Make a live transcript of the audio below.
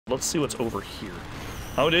let's see what's over here.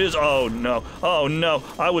 Oh, it is. Oh no. Oh no.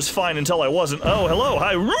 I was fine until I wasn't. Oh, hello.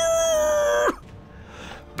 Hi.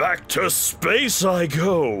 Back to space I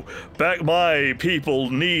go. Back, my people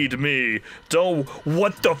need me. Don't.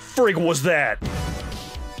 What the frig was that?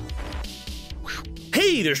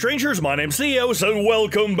 Hey there, strangers, my name's Neos, and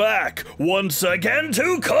welcome back, once again,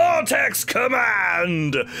 to Cortex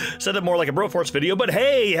Command! Said it more like a Broforce video, but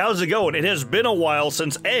hey, how's it going? It has been a while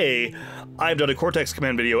since A, I've done a Cortex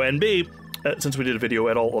Command video, and B, since we did a video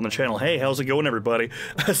at all on the channel. Hey, how's it going, everybody?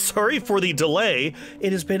 Sorry for the delay.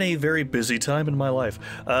 It has been a very busy time in my life.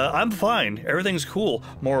 I'm fine. Everything's cool,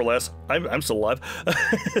 more or less. I'm still alive.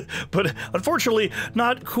 But unfortunately,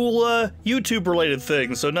 not cool YouTube-related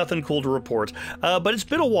things, so nothing cool to report. But it's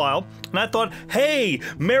been a while, and I thought, hey,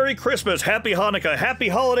 Merry Christmas, Happy Hanukkah, Happy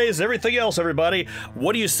Holidays, everything else, everybody.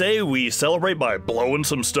 What do you say we celebrate by blowing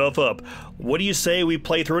some stuff up? What do you say we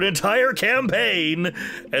play through an entire campaign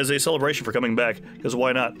as a celebration for coming back, because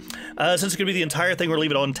why not? Since it's going to be the entire thing, we're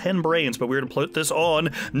leaving it on 10 brains, but we're going to put this on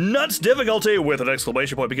nuts difficulty with an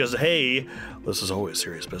exclamation point, because hey, this is always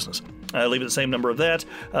serious business. Leave it the same number of that.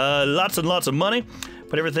 Lots and lots of money.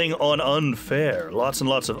 Put everything on unfair. Lots and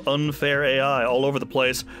lots of unfair AI all over the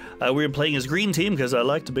place. We're playing as green team, because I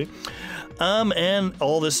like to be. And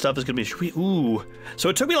all this stuff is gonna be sweet. Ooh. So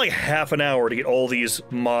it took me like half an hour to get all these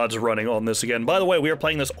mods running on this again. By the way, we are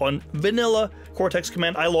playing this on vanilla Cortex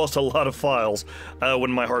Command. I lost a lot of files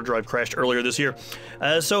when my hard drive crashed earlier this year.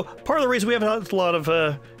 So part of the reason we haven't had a lot of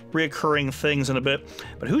reoccurring things in a bit.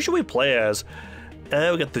 But who should we play as?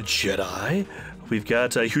 We got the Jedi. We've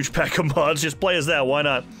got a huge pack of mods. Just play as that, why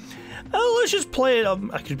not? Let's just play it.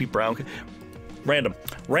 I could be brown. Random.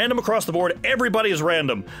 Random across the board. Everybody is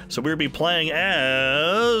random. So we'll be playing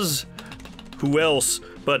as... who else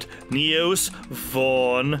but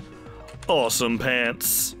NeosForme. Awesome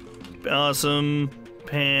Pants. Awesome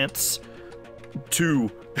Pants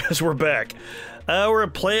 2. As we're back. We're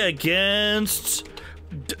gonna play against...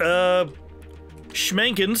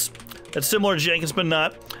 Schmankins. That's similar to Jenkins, but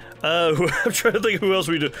not. I'm trying to think of who else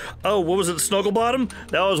we do. Oh, what was it? Snugglebottom?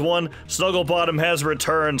 That was one. Snugglebottom has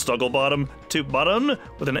returned. Snugglebottom 2. Bottom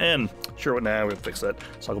with an N. Sure, now we'll fix that.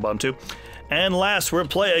 Snugglebottom 2. And last, we're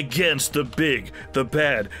playing against the big, the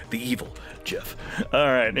bad, the evil Jeff.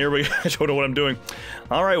 Alright, here we go. I don't know what I'm doing.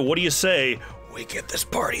 Alright, what do you say we get this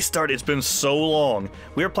party started? It's been so long.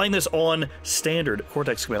 We are playing this on standard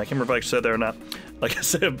Cortex Command. I can't remember if I said that or not. Like I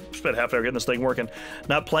said, I've spent half an hour getting this thing working.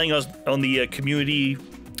 Not playing us on the community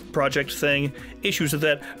project thing. Issues with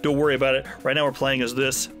that, don't worry about it. Right now we're playing as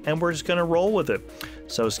this, and we're just gonna roll with it.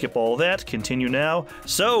 So skip all of that, continue now.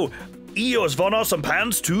 So, Eos von Awesome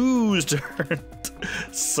Pants 2's turn.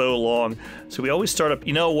 So long. So we always start up,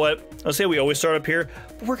 you know what? I'll say we always start up here,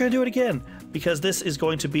 but we're gonna do it again, because this is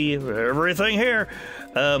going to be everything here.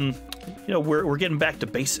 You know, we're getting back to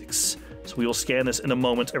basics. So we will scan this in a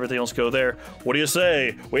moment, everything else go there. What do you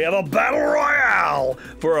say? We have a Battle Royale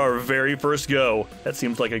for our very first go. That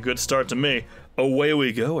seems like a good start to me. Away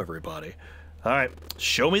we go, everybody. All right,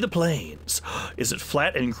 show me the planes. Is it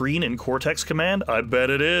flat and green in Cortex Command? I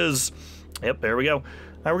bet it is. Yep, there we go. All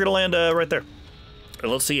right, we're gonna land right there.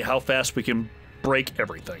 And let's see how fast we can break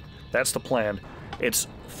everything. That's the plan. It's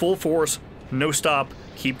full force, no stop,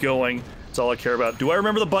 keep going. That's all I care about. Do I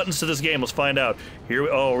remember the buttons to this game? Let's find out. Here we,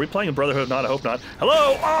 oh, are we playing a Brotherhood? Not, I hope not.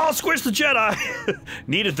 Hello! Oh, squish the Jedi!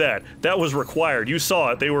 Needed that. That was required. You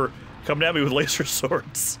saw it. They were coming at me with laser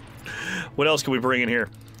swords. What else can we bring in here?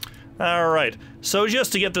 Alright. So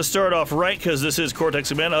just to get this started off right, because this is Cortex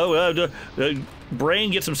Command. Oh,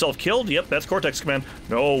 Brain gets himself killed. Yep, that's Cortex Command.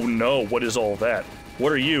 No, no. What is all that?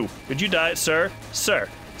 What are you? Did you die, sir? Sir.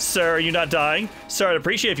 Sir, are you not dying? Sir, I'd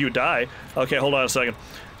appreciate if you would die. Okay, hold on a second.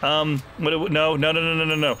 No,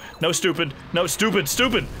 stupid. No, stupid.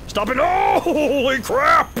 Stop it. Oh, holy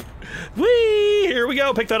crap. Whee, here we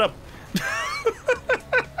go. Pick that up.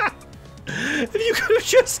 If you could have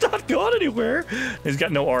just not gone anywhere. He's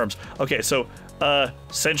got no arms. Okay, so,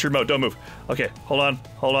 sentry mode, don't move. Okay, hold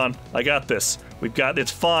on. I got this.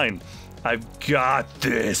 It's fine. I've got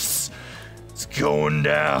this. It's going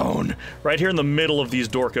down. Right here in the middle of these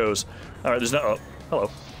dorkos. All right, there's no, oh, hello.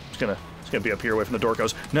 It's gonna be up here away from the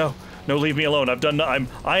dorkos. No, leave me alone.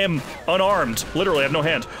 I am unarmed. Literally, I have no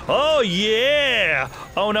hand. Oh, yeah.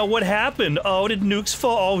 Oh, no, what happened? Oh, did nukes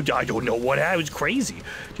fall? Oh, I don't know what happened. It was crazy.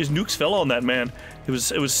 Just nukes fell on that man. It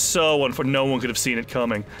was so unfortunate. No one could have seen it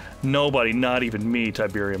coming. Nobody, not even me,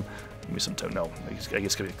 Tiberium. Give me some no, I guess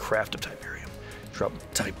it's gonna be a craft of Tiberium. Drop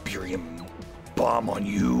Tiberium bomb on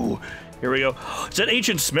you. Here we go. Is that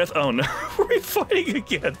Agent Smith? Oh, no. Who are we fighting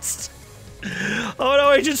against? Oh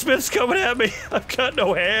no, Agent Smith's coming at me. I've got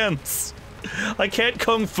no hands. I can't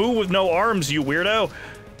kung fu with no arms, you weirdo.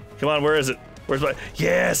 Come on, where is it? Where's my...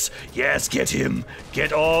 Yes, yes, get him.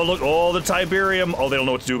 Get, oh, look, all the Tiberium. Oh, they don't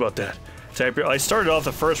know what to do about that. I started off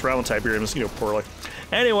the first round with Tiberium. It's gonna go poorly.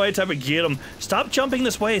 Anyway, time to get him. Stop jumping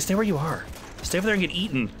this way. Stay where you are. Stay over there and get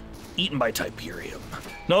eaten. Eaten by Tiberium.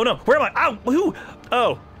 No, no, where am I? Ow, who?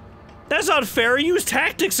 Oh, that's not fair. Use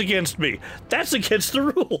tactics against me. That's against the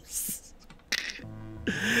rules.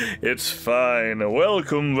 It's fine.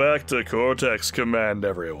 Welcome back to Cortex Command,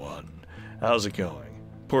 everyone. How's it going?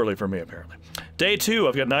 Poorly for me, apparently. Day 2,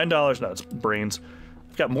 I've got $9. No, it's brains.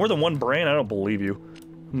 I've got more than one brain. I don't believe you.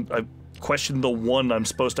 I questioned the one I'm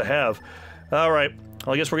supposed to have. All right.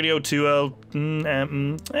 Well, I guess we're gonna go to,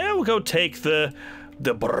 yeah, we'll go take the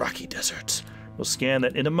Baraki Desert. We'll scan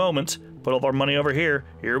that in a moment. Put all of our money over here.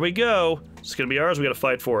 Here we go. It's gonna be ours. We gotta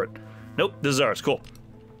fight for it. Nope, this is ours. Cool.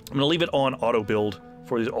 I'm gonna leave it on auto build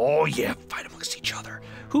for these. Oh yeah, fight amongst each other.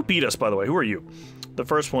 Who beat us, by the way? Who are you? The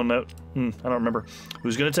first one that I don't remember.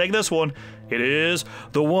 Who's gonna take this one? It is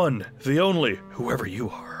the one, the only, whoever you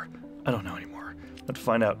are. I don't know anymore. Have to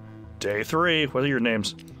find out. Day 3. What are your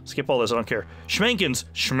names? Skip all this. I don't care. Schmankins.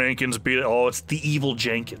 Schmankins beat it. Oh, it's the evil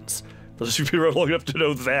Jenkins. Those of you who are long enough to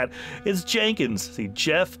know that. It's Jenkins. See,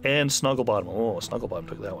 Jeff and Snugglebottom. Oh, Snugglebottom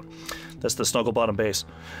took that one. That's the Snugglebottom base.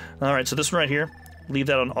 All right, so this one right here. Leave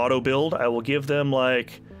that on auto build. I will give them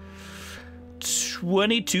like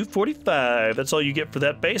 2245. That's all you get for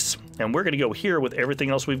that base. And we're gonna go here with everything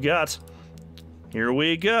else we've got. Here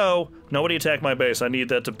we go. Nobody attack my base. I need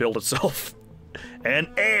that to build itself. And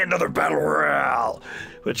another battle royale.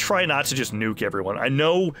 But try not to just nuke everyone. I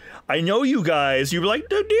know you guys. You're like,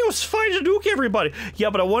 Neos, fine to nuke everybody.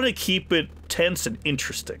 Yeah, but I want to keep it tense and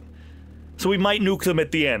interesting. So we might nuke them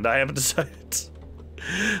at the end. I haven't decided.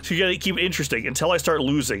 So you gotta keep it interesting until I start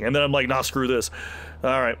losing, and then I'm like, nah, screw this.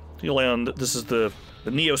 All right, you land. This is the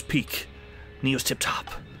Neos peak, Neos tip top.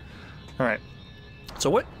 All right. So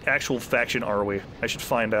what actual faction are we? I should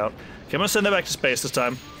find out. Okay, I'm gonna send that back to space this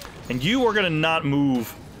time. And you are gonna not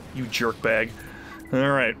move, you jerkbag.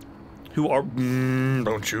 Alright. Who are...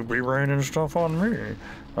 don't you be raining stuff on me.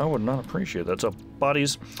 I would not appreciate that. So,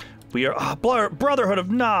 bodies. We are... Brotherhood of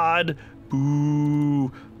Nod.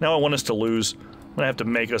 Boo. Now I want us to lose. I'm gonna have to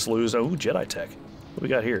make us lose. Oh, Jedi tech. What do we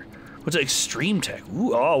got here? What's extreme tech?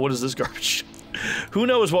 Ooh, oh, what is this garbage? Who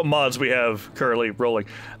knows what mods we have currently rolling?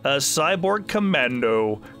 Cyborg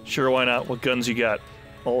Commando. Sure, why not? What guns you got?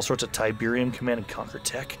 All sorts of Tiberium Command and Conquer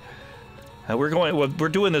tech. We're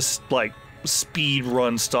doing this like speed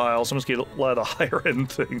run style, so I'm just getting a lot of the higher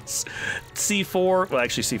end things. C4, well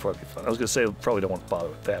actually C4 would be fun. I was gonna say I probably don't want to bother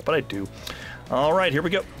with that, but I do. All right, here we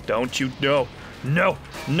go. Don't you, no, no,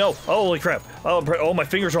 no, holy crap. Oh, my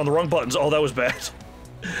fingers are on the wrong buttons. Oh, that was bad.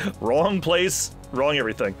 Wrong place, wrong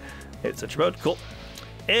everything. Hit such mode, cool.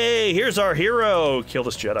 Hey, here's our hero. Kill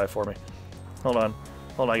this Jedi for me. Hold on.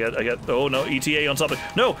 Hold on, I got, oh no, ETA on something.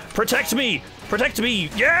 No, protect me! Protect me!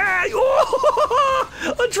 Yeah! Oh,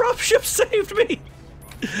 a dropship saved me!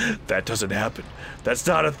 That doesn't happen. That's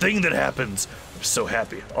not a thing that happens. I'm so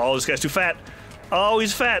happy. Oh, this guy's too fat. Oh,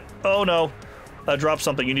 he's fat. Oh no. Drop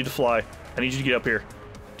something, you need to fly. I need you to get up here.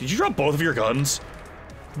 Did you drop both of your guns?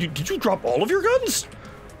 Did you drop all of your guns?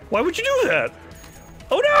 Why would you do that?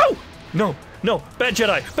 Oh no! No. No, bad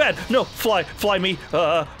Jedi, bad, no, fly me,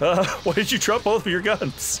 why did you drop both of your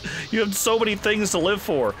guns? You have so many things to live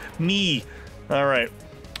for. Me. All right,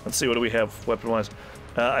 let's see, what do we have weapon-wise?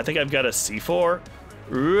 I think I've got a C4.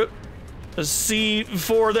 A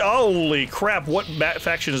C4, holy crap, what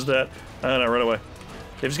faction is that? I don't know, run away.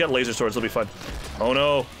 They've just got laser swords, they'll be fine. Oh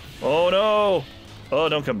no, oh no. Oh,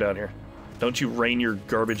 don't come down here. Don't you rain your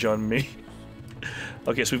garbage on me.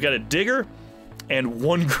 Okay, so we've got a digger and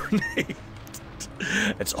one grenade.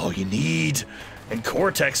 That's all you need. And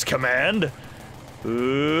Cortex Command.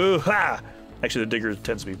 Ooh ha! Actually, the digger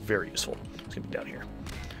tends to be very useful. It's gonna be down here.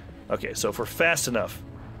 Okay, so if we're fast enough,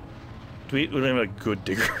 we don't have a good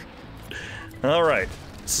digger. All right,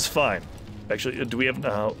 this is fine. Actually, do we have?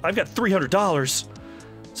 I've got $300.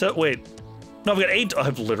 So wait, no, I've got $8.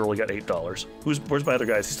 I've literally got $8. Where's my other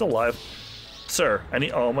guy? Is he still alive? Sir, I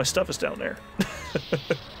need. Oh, my stuff is down there.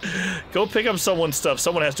 Go pick up someone's stuff.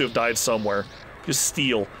 Someone has to have died somewhere. Just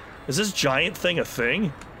steal. Is this giant thing a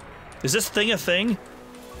thing? Is this thing a thing?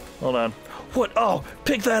 Hold on. What? Oh,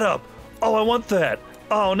 pick that up. Oh, I want that.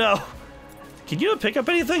 Oh, no. Can you not pick up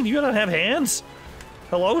anything? Do you not have hands?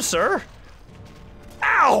 Hello, sir?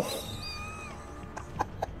 Ow!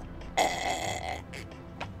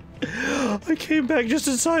 I came back just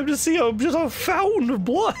in time to see just a fountain of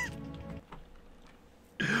blood.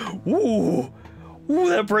 Ooh. Ooh,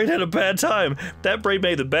 that brain had a bad time. That brain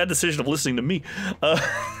made the bad decision of listening to me.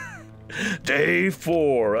 Day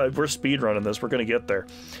 4. We're speedrunning this. We're gonna get there.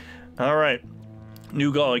 All right.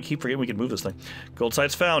 New goal. I keep forgetting we can move this thing. Gold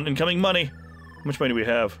sites found. Incoming money. How much money do we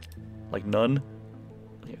have? Like none?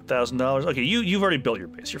 $1,000. Okay, you've already built your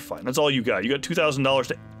base. You're fine. That's all you got. You got $2,000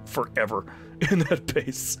 to forever in that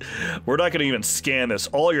base. We're not gonna even scan this.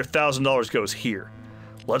 All your $1,000 goes here.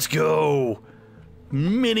 Let's go.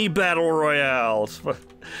 Mini battle royale.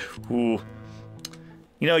 Ooh.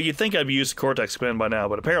 You know, you'd think I'd be used to Cortex Command by now,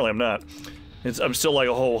 but apparently I'm not. I'm still like,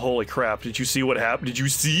 oh, holy crap. Did you see what happened? Did you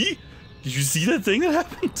see? Did you see that thing that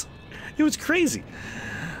happened? It was crazy.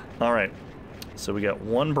 All right. So we got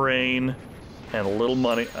 1 brain and a little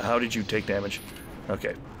money. How did you take damage?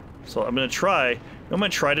 Okay. So I'm going to try. You know what I'm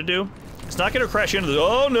going to try to do? It's not going to crash into the...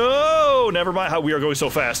 Oh, no! Never mind how we are going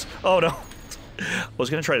so fast. Oh, no. I was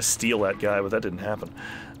going to try to steal that guy, but that didn't happen.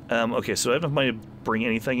 Okay, so I have enough money to bring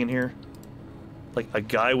anything in here. Like a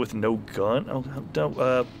guy with no gun? Oh, don't,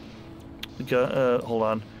 hold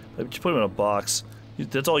on. Just put him in a box.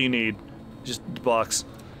 That's all you need. Just a box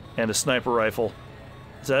and a sniper rifle.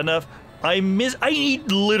 Is that enough? I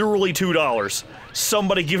need literally $2.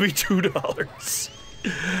 Somebody give me $2.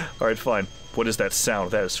 Alright, fine. What is that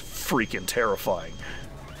sound? That is freaking terrifying.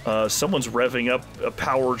 Someone's revving up a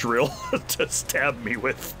power drill to stab me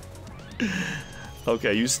with.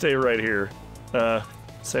 Okay, you stay right here.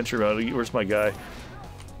 Sentry mode, where's my guy?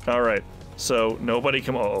 Alright, so nobody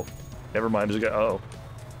come. Uh oh. Never mind, there's a guy. Uh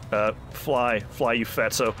oh. Fly, you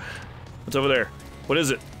fatso. What's over there? What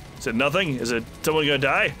is it? Is it nothing? Is it someone gonna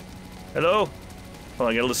die? Hello? Oh,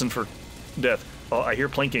 I gotta listen for death. Oh, I hear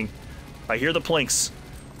plinking. I hear the plinks.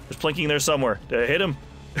 There's plinking there somewhere. Did I hit him?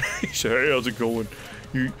 Hey, how's it going?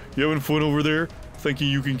 You having fun over there? Thinking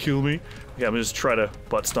you can kill me? Yeah, I'm gonna just try to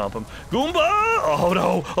butt stomp him. Goomba! Oh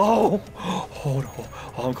no! Oh! Oh no!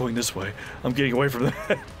 Oh, I'm going this way. I'm getting away from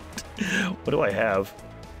that. What do I have?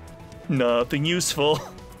 Nothing useful.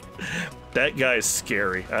 That guy's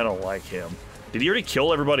scary. I don't like him. Did he already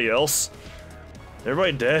kill everybody else?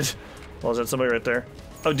 Everybody dead? Oh, is that somebody right there?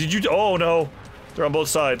 Oh, did you? Oh no! They're on both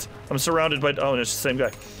sides. I'm surrounded by. Oh, it's the same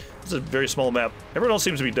guy. It's a very small map. Everyone else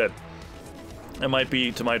seems to be dead. That might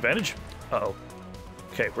be to my advantage. Uh-oh.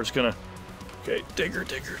 Okay, we're just gonna... Okay, digger.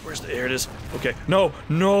 Where's the... There it is. Okay. No!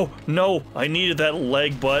 I needed that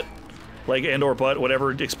leg and or butt,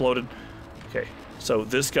 whatever exploded. Okay, so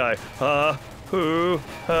this guy... oh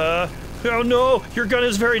no! Your gun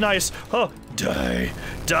is very nice! Oh, die,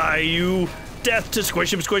 you! Death to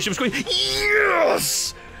squish him!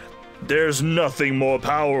 Yes! There's nothing more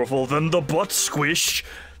powerful than the butt squish.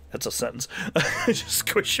 That's a sentence. Just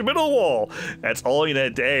squish him in a wall. That's all you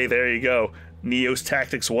need. Hey, there you go. Neos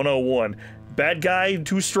Tactics 101. Bad guy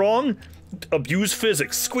too strong? Abuse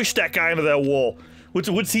physics. Squish that guy into that wall.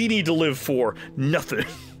 What's he need to live for? Nothing.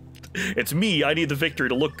 It's me. I need the victory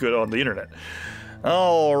to look good on the internet.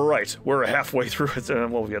 All right, we're halfway through it.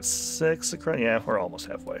 Well, we got 6. Yeah, we're almost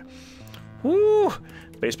halfway. Woo!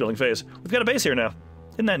 Base building phase. We've got a base here now.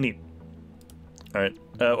 Isn't that neat? All right.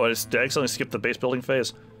 Did I accidentally skip the base building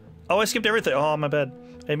phase? Oh, I skipped everything. Oh, my bad.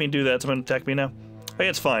 I didn't mean to do that. Someone attack me now. Hey,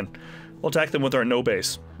 it's fine. We'll attack them with our no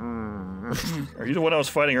base. Are you the one I was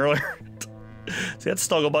fighting earlier? See, that's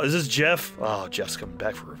Snugglebot. Is this Jeff? Oh, Jeff's coming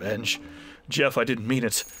back for revenge. Jeff, I didn't mean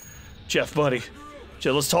it. Jeff, buddy.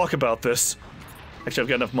 Jeff, let's talk about this. Actually, I've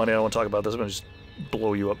got enough money. I don't want to talk about this. I'm going to just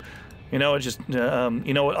blow you up. You know,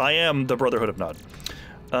 you know what? I am the Brotherhood of Nod.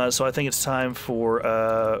 So I think it's time for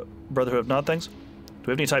Brotherhood of Nod things. Do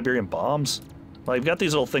we have any Tiberium bombs? Well, you've got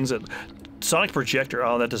these little things that... Sonic projector.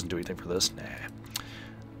 Oh, that doesn't do anything for this.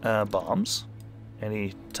 Nah. Bombs?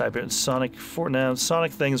 Any Tiberium... Sonic...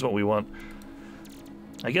 Sonic thing is what we want.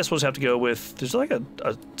 I guess we'll just have to go with... There's like a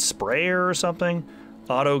sprayer or something?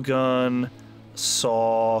 Auto gun,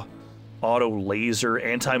 saw, auto laser,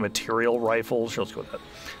 anti-material rifle. Sure, let's go with that.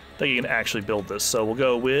 I think you can actually build this. So we'll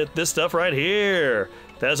go with this stuff right here.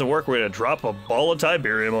 If that doesn't work, we're going to drop a ball of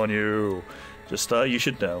Tiberium on you. Just you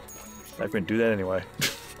should know. I'm going to do that anyway.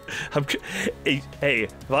 Hey,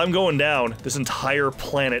 if I'm going down, this entire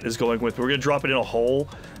planet is going with me. We're going to drop it in a hole.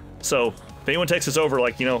 So if anyone takes us over,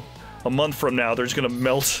 like, you know, a month from now, they're just going to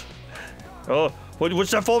melt. Oh,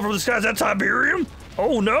 what's that fall from the sky? Is that Tiberium?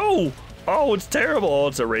 Oh, no. Oh, it's terrible. Oh,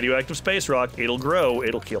 it's a radioactive space rock. It'll grow.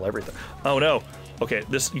 It'll kill everything. Oh, no. Okay,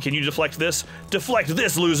 can you deflect this? Deflect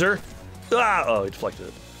this, loser. Ah! Oh, he deflected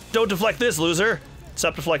it. Don't deflect this, loser.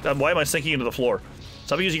 Stop deflecting. Why am I sinking into the floor?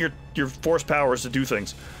 Stop using your force powers to do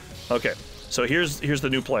things. Okay, so here's the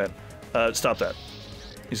new plan. Stop that.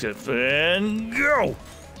 He's gonna and go.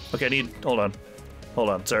 Okay, hold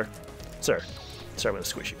on, sir. I'm gonna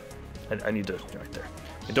squish you. I need to right there.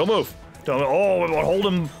 And don't move. Don't, oh,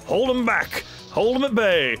 hold him back. Hold him at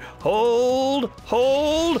bay. Hold.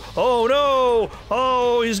 Oh no.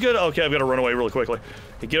 Oh, he's good. Okay, I've got to run away really quickly.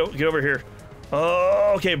 Hey, get over here.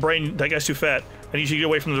 Oh, okay, Brain, that guy's too fat. I need you to get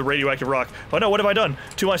away from the radioactive rock. Oh no, what have I done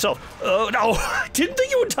to myself? Oh no, I didn't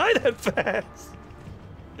think you would die that fast.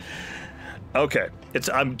 Okay,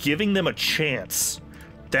 I'm giving them a chance.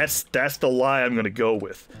 That's the lie I'm gonna go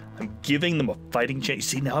with. I'm giving them a fighting chance.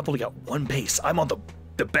 See, now I've only got one base. I'm on the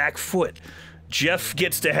back foot. Jeff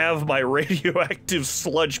gets to have my radioactive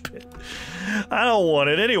sludge pit. I don't want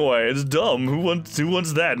it anyway. It's dumb. Who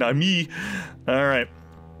wants that? Not me. All right.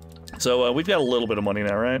 So we've got a little bit of money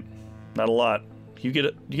now, right? Not a lot. You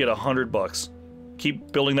get $100.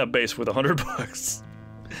 Keep building that base with $100.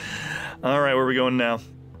 All right, where are we going now?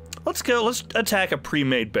 Let's go. Let's attack a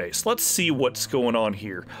pre-made base. Let's see what's going on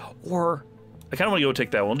here. Or I kind of want to go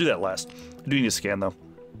take that one. We'll do that last. I do need to scan though.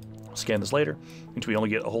 I'll scan this later. Means we only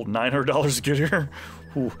get a whole $900 to get here.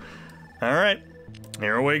 Ooh. All right,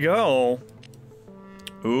 here we go.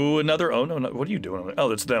 Ooh, another. Oh no, what are you doing? Oh,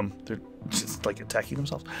 that's them. They're just like attacking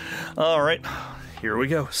themselves. All right, here we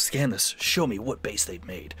go. Scan this. Show me what base they've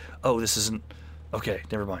made. Oh, this isn't. Okay,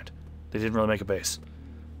 never mind. They didn't really make a base.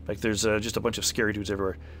 Like there's just a bunch of scary dudes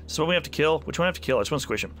everywhere. So what we have to kill? Which one I have to kill? I just want to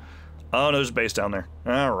squish him. Oh no, there's a base down there.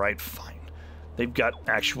 All right, fine. They've got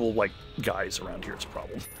actual like guys around here. It's a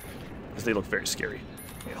problem because they look very scary.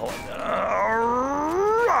 Okay, hold on.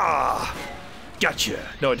 Gotcha.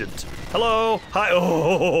 No, I didn't. Hello. Hi.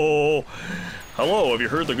 Oh. Hello. Have you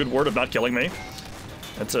heard the good word of not killing me?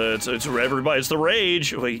 It's everybody. It's the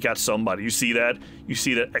rage. Well, you got somebody. You see that? You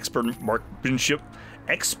see that expert marksmanship?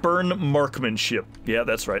 Expert marksmanship. Yeah,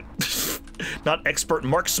 that's right. Not expert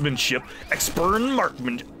marksmanship. Expert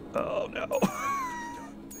marksmanship. Oh no.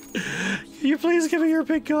 Can you please give me your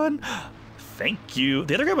big gun? Thank you.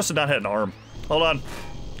 The other guy must have not had an arm. Hold on.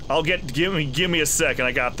 Give me a second.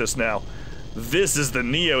 I got this now. This is the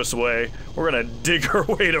Neos way. We're gonna dig our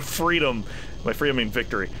way to freedom. By freedom, I mean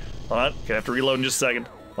victory. Hold on. Gonna have to reload in just a second.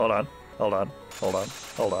 Hold on.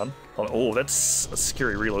 Oh, that's a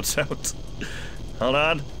scary reload sound. Hold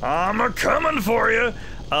on. I'm a-coming for you.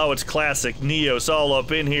 Oh, it's classic Neos all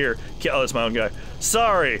up in here. Oh, that's my own guy.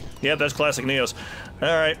 Sorry. Yeah, that's classic Neos. All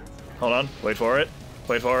right. Hold on. Wait for it.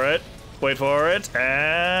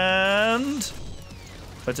 And...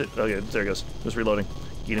 That's it. Okay, there it goes. Just reloading.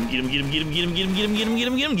 Get him.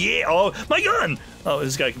 Yeah! Oh, my gun! Oh,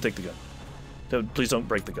 this guy can take the gun. Please don't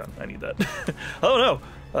break the gun. I need that. Oh,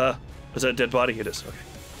 no! Is that a dead body? It is. Okay.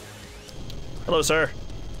 Hello, sir.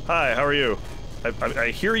 Hi, how are you?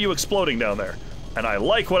 I hear you exploding down there, and I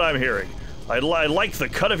like what I'm hearing. I like the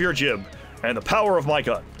cut of your jib, and the power of my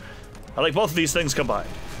gun. I like both of these things combined.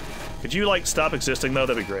 Could you, like, stop existing, though?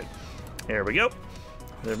 That'd be great. Here we go.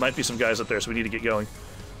 There might be some guys up there, so we need to get going.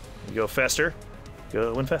 Go faster.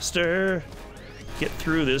 Going faster. Get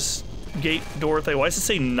through this gate door thing. Why does it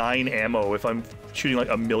say 9 ammo if I'm shooting like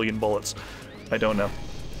 1,000,000 bullets? I don't know.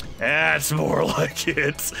 That's more like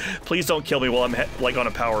it. Please don't kill me while I'm like on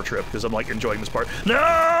a power trip, because I'm like enjoying this part.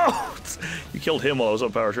 No! You killed him while I was on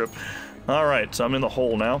a power trip. All right, so I'm in the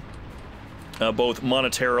hole now. Both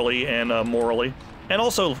monetarily and morally. And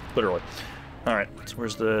also literally. All right, so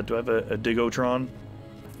where's the... Do I have a Digotron?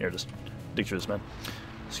 Here it is. Dig through this, man.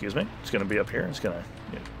 Excuse me. It's going to be up here. It's going to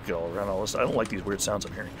get all around all this. I don't like these weird sounds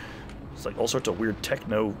I'm hearing. It's like all sorts of weird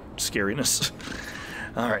techno scariness.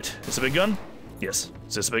 All right. Is this a big gun? Yes.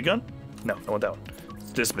 Is this a big gun? No, I want that one.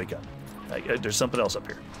 It's this big gun. There's something else up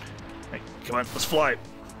here. Hey, come on. Let's fly.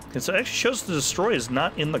 Okay, so it actually shows the destroy is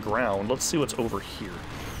not in the ground. Let's see what's over here.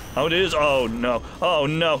 Oh, it is? Oh, no. Oh,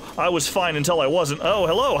 no. I was fine until I wasn't. Oh,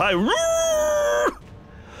 hello. Hi.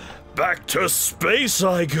 Back to space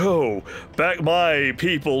I go. Back, my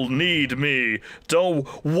people need me. Don't.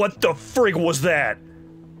 What the frig was that?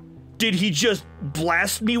 Did he just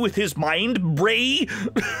blast me with his mind ray?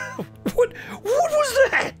 What was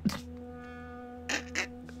that?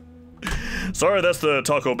 Sorry, that's the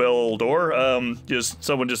Taco Bell door.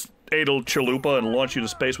 Someone just ate a chalupa and launched you to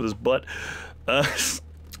space with his butt.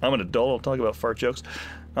 I'm an adult. I'll talk about fart jokes.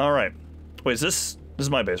 All right. Wait, this is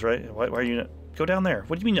my base, right? Why are you not? Go down there.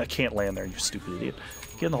 What do you mean I can't land there, you stupid idiot?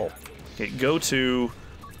 Get in the hole. Okay, go to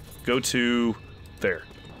there.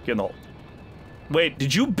 Get in the hole. Wait,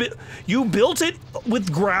 did you built it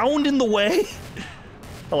with ground in the way?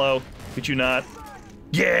 Hello. Could you not?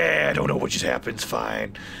 Yeah, I don't know what just happened. It's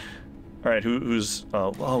fine. All right, who's?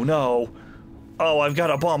 Oh no. Oh, I've got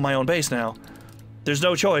to bomb my own base now. There's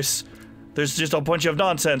no choice. There's just a bunch of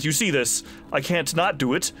nonsense. You see this? I can't not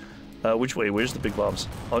do it. Which way? Where's the big bombs?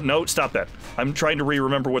 Oh no! Stop that! I'm trying to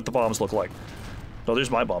remember what the bombs look like. Oh,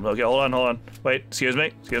 there's my bombs. Okay, hold on. Wait, excuse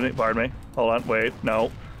me, pardon me. Hold on, wait,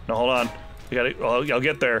 no, hold on. You gotta, I'll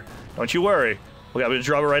get there. Don't you worry. Okay, I'm gonna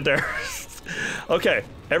drop it right there. Okay,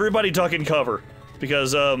 everybody duck and cover.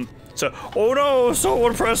 Because, oh no,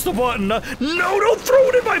 someone pressed the button. No, don't throw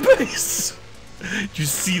it in my base! You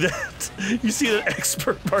see that? You see that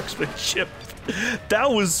expert marksmanship? That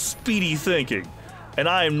was speedy thinking. And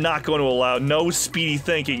I am not going to allow no speedy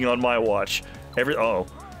thinking on my watch. No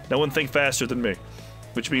one think faster than me.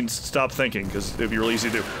 Which means stop thinking, because it'd be real easy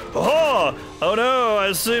to do. Oh no,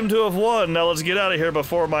 I seem to have won. Now let's get out of here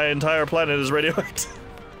before my entire planet is radioactive.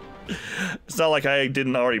 It's not like I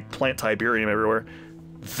didn't already plant Tiberium everywhere.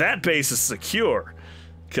 That base is secure,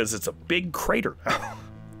 because it's a big crater now.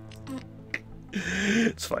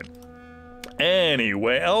 It's fine.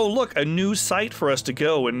 Anyway, oh look, a new site for us to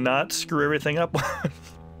go and not screw everything up.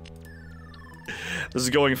 This is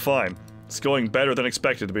going fine. It's going better than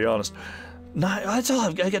expected, to be honest. That's all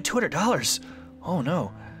I got $200. Oh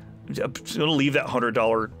no. I'm gonna leave that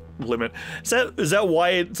 $100 limit. Is that why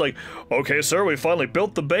it's like, okay, sir, we finally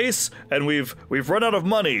built the base and we've run out of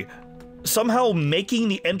money. Somehow making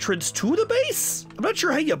the entrance to the base? I'm not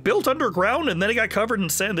sure how you built underground and then it got covered in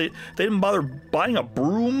sand. They didn't bother buying a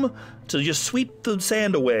broom to just sweep the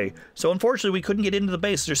sand away. So unfortunately we couldn't get into the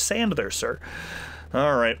base. There's sand there, sir.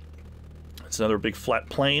 All right. It's another big flat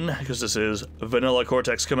plane because this is vanilla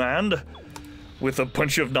Cortex Command with a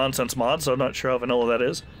bunch of nonsense mods, so I'm not sure how vanilla that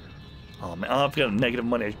is. Oh man, I've got a negative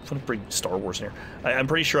money. I want to bring Star Wars in here. I'm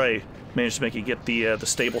pretty sure I managed to make it get the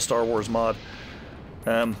stable Star Wars mod.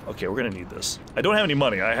 Okay, we're gonna need this. I don't have any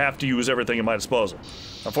money. I have to use everything at my disposal.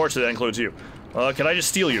 Unfortunately, that includes you. Can I just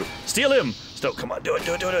steal you? Steal him! Still, come on, do it.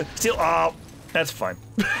 Steal. Oh, that's fine.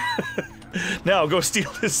 Now go steal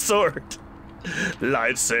his sword.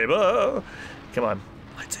 Lightsaber. Come on,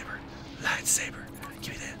 lightsaber.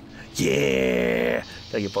 Give me that. Yeah.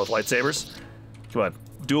 Gotta get both lightsabers. Come on,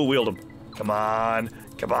 dual wield them. Come on.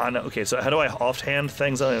 Okay, so how do I offhand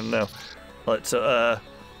things? I don't know. Let's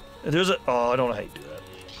there's a. Oh, I don't know how you do that.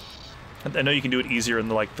 I know you can do it easier in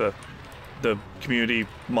the community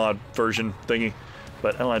mod version thingy,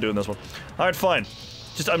 but I don't know how to do it in this one. All right, fine.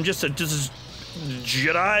 I'm just a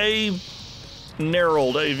Jedi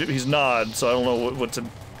Narrowed. He's Nod, so I don't know what's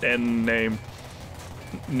an N name.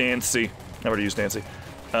 Nancy. Never to use Nancy.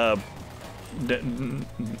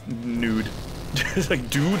 Nude. It's like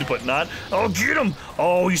dude, but not. Oh, get him!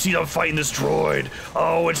 Oh, you see them fighting this droid.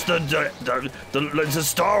 Oh, it's it's the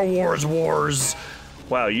Star Wars wars.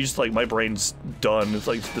 Wow, you just like my brain's done. It's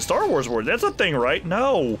like the Star Wars wars. That's a thing, right?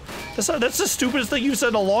 No, that's the stupidest thing you've said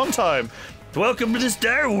in a long time. Welcome to the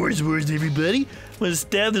Star Wars wars, everybody. I'm gonna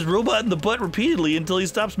stab this robot in the butt repeatedly until he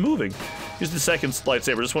stops moving. Here's the second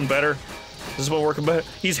lightsaber. This one better. This one working better.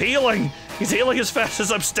 He's healing. He's healing as fast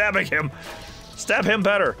as I'm stabbing him. Stab him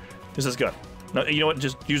better. Here's this gun. No, you know what?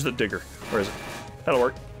 Just use the digger. Where is it? That'll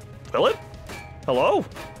work. Will it? Hello?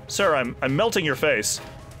 Sir, I'm melting your face.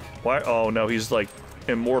 Why? Oh no, he's like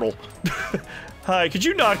immortal. Hi, could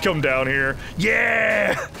you not come down here?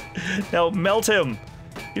 Yeah! Now melt him.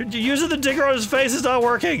 You're using the digger on his face is not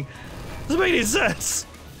working. Doesn't make any sense.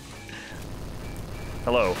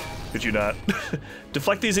 Hello. Could you not?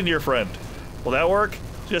 Deflect these into your friend. Will that work?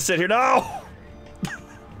 Just sit here. No!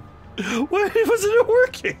 Why wasn't it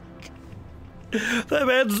working? That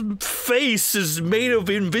man's face is made of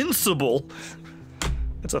invincible.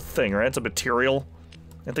 It's a thing, right? It's a material.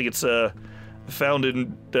 I think it's found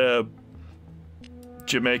in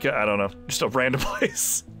Jamaica. I don't know. Just a random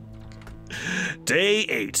place. Day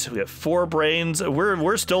 8. We got 4 brains.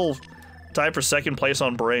 We're still tied for second place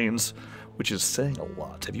on brains, which is saying a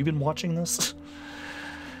lot. Have you been watching this?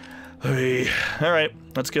 Hey. All right,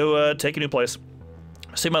 let's go take a new place.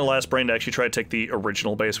 I saved my last brain to actually try to take the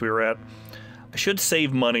original base we were at. I should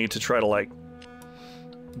save money to try to, like,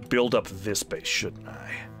 build up this base, shouldn't I?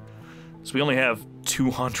 So we only have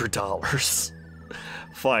 $200.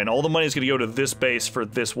 Fine, all the money's gonna go to this base for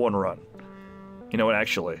this one run. You know what,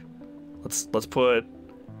 actually, let's put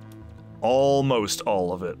almost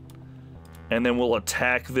all of it. And then we'll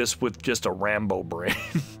attack this with just a Rambo brain.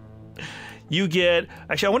 You get...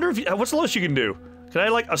 Actually, I wonder if... what's the lowest you can do? Can I,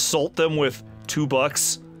 like, assault them with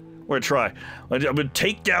 $2? We're gonna try. I'm gonna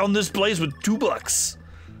take down this place with $2.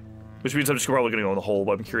 Which means I'm just probably gonna go in the hole,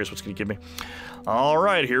 but I'm curious what's gonna give me.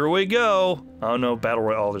 Alright, here we go. Oh no, battle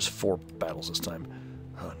royale. Oh, there's 4 battles this time.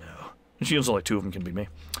 Oh no. Which means only 2 of them can be me.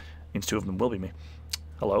 Means 2 of them will be me.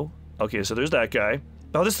 Hello? Okay, so there's that guy.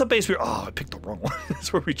 Oh, this is the base we were... Oh, I picked the wrong one.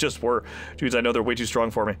 That's where we just were. Which means I know they're way too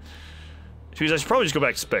strong for me. Which means I should probably just go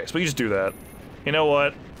back to space, but you just do that. You know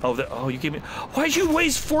what? Oh, you gave me... Why'd you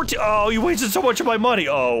waste 14... Oh, you wasted so much of my money!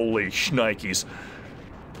 Holy shnikes.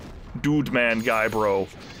 dude man guy, bro.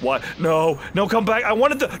 What? No, no, come back. I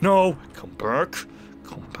wanted the, no, come back,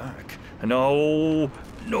 come back. No,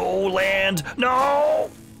 no, land, no.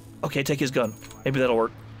 Okay, take his gun. Maybe that'll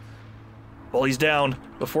work. While he's down,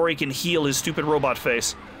 before he can heal his stupid robot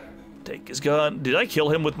face. Take his gun. Did I kill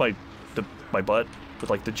him with my butt? With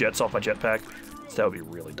like the jets off my jetpack? That would be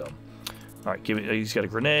really dumb. Alright, he's got a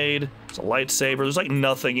grenade. There's a lightsaber. There's like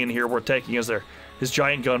nothing in here worth taking, is there? His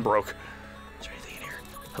giant gun broke. Is there anything in here?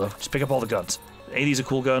 Hello? Just pick up all the guns. Any of these a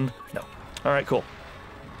cool gun? No. Alright, cool.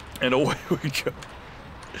 And away we go.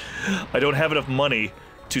 I don't have enough money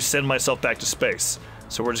to send myself back to space,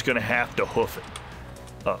 so we're just gonna have to hoof it.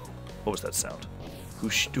 Uh oh. What was that sound?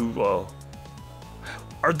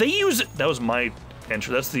 Are they using? That was my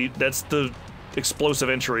entry. That's the explosive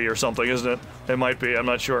entry or something, isn't it? It might be. I'm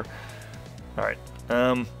not sure. All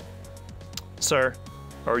right. Sir,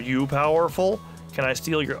 are you powerful? Can I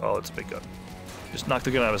steal your? Oh, it's a big gun. Just knock the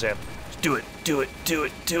gun out of his hand. Just do it. Do it. Do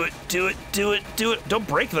it. Do it. Do it. Do it. Do it. Don't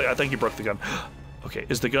break the. I think you broke the gun. Okay.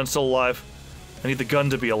 Is the gun still alive? I need the gun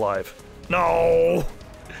to be alive. No.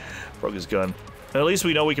 Broke his gun. At least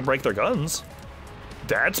we know we can break their guns.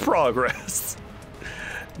 That's progress.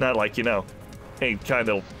 Not like, you know, any kind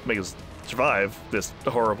that'll make us survive this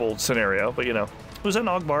horrible scenario, but you know. Who's that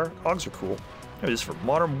Ogbar? Ogs are cool. It is for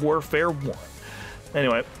Modern Warfare 1.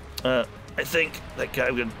 Anyway, I think that guy,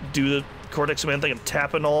 I'm gonna do the Cortex Command thing and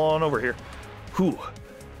tapping on over here. Whew.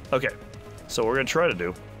 Okay, so what we're gonna try to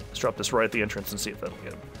do is drop this right at the entrance and see if that'll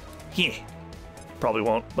get him. Heh. Probably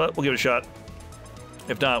won't, but we'll give it a shot.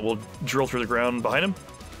 If not, we'll drill through the ground behind him.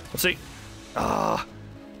 Let's see.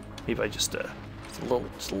 Maybe I just a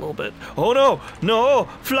little bit. Oh no, no,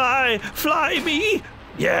 fly, fly me.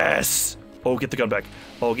 Yes. Oh, get the gun back.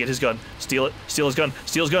 Oh, get his gun. Steal it. Steal his gun.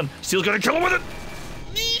 Steal his gun. Steal his gun and kill him with it.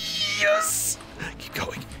 Yes. Keep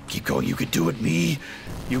going. Keep going. You can do it, me.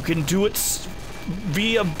 You can do it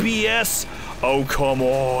via BS. Oh, come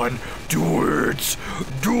on. Do it.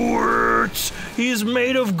 Do it. He's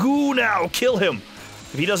made of goo now. Kill him.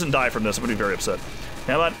 If he doesn't die from this, I'm gonna be very upset.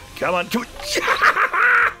 Come on, come on, come on.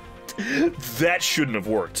 That shouldn't have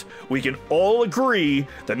worked. We can all agree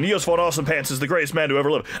that NeosForme Awesome Pants is the greatest man to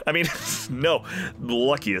ever live. I mean, no, the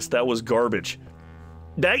luckiest. That was garbage.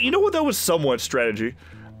 That, you know what? That was somewhat strategy,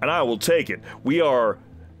 and I will take it. We are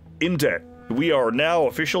in debt. We are now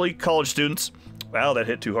officially college students. Wow, that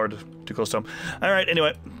hit too hard, too close to home. All right,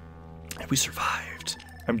 anyway, we survived.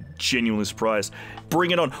 I'm genuinely surprised.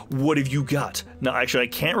 Bring it on. What have you got? No, actually, I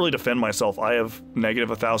can't really defend myself. I have negative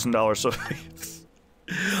 $1,000, so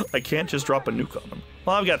I can't just drop a nuke on them.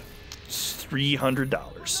 Well, I've got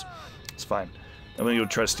 $300. It's fine. I'm gonna go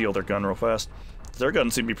try to steal their gun real fast. Their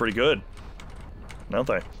guns seem to be pretty good, don't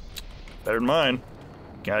they? Better than mine.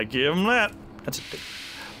 Gotta give them that. That's a big...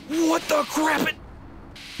 What the crap it?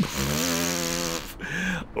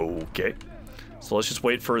 Okay. So let's just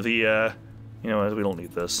wait for the, you know, we don't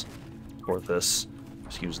need this. Or this.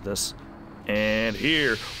 Just use this. And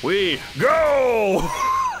here we go!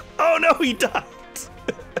 Oh no, he died!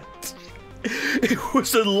 It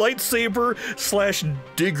was a lightsaber slash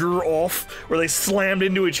digger off where they slammed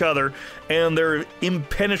into each other and their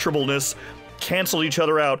impenetrableness canceled each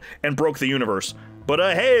other out and broke the universe. But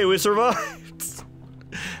hey, we survived!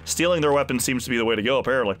 Stealing their weapons seems to be the way to go,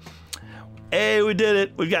 apparently. Hey, we did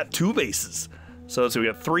it! We've got 2 bases. So we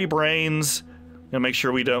got 3 brains. Gonna make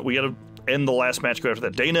sure we don't. We gotta end the last match. Go after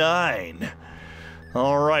that. Day 9.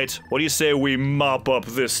 All right. What do you say we mop up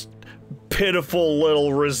this pitiful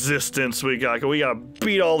little resistance we got? We gotta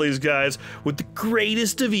beat all these guys with the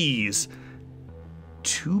greatest of ease.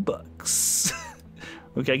 $2.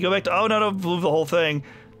 Okay, go back to. Oh no, move the whole thing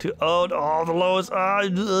to. Oh, the lowest.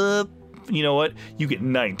 You know what? You get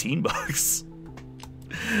 $19.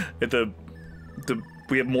 At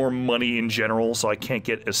we have more money in general, so I can't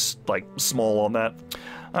get as, like, small on that.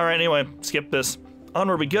 Alright, anyway, skip this.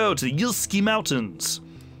 Onward we go to the Yilski Mountains.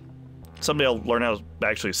 Someday I'll learn how to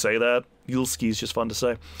actually say that. Yilski is just fun to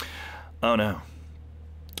say. Oh no.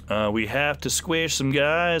 We have to squish some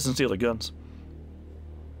guys and steal their guns.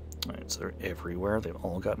 Alright, so they're everywhere. They've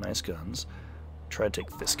all got nice guns. Try to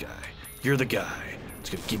take this guy. You're the guy. It's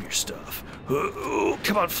gonna give me your stuff. Ooh,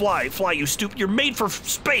 come on, fly, fly, you stupid. You're made for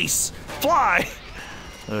space. Fly.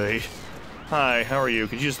 Hey. Hi, how are you?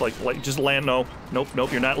 Could you just just land? No. Nope,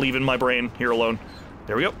 nope, you're not leaving my brain here alone.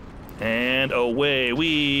 There we go. And away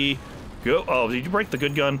we go. Oh, did you break the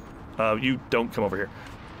good gun? You don't come over here.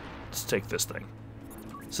 Let's take this thing.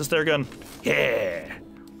 Is this their gun? Yeah.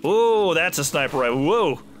 Ooh, that's a sniper rifle.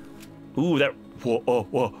 Whoa. Ooh, that. Whoa, oh,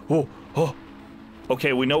 whoa, whoa, oh.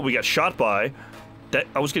 Okay, we know we got shot by. That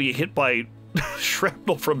I was gonna get hit by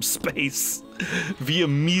shrapnel from space via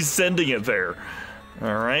me sending it there.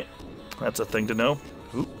 All right, that's a thing to know.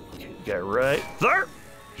 Ooh, okay, you got it right there.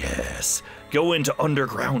 Yes, go into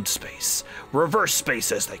underground space, reverse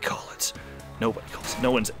space as they call it. Nobody calls it.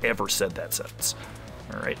 No one's ever said that sentence.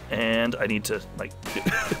 All right, and I need to, like,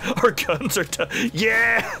 our guns are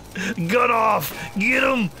yeah! Gun off! Get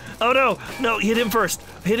him! Oh no! No, hit him first!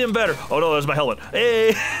 Hit him better! Oh no, that's my helmet.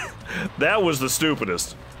 Hey! That was the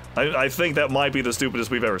stupidest. I think that might be the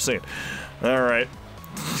stupidest we've ever seen. All right.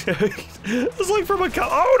 It's like from a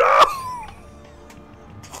oh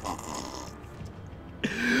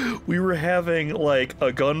no! We were having, like,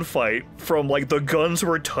 a gunfight from, like, the guns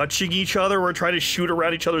were touching each other. We're trying to shoot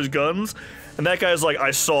around each other's guns. And that guy's like,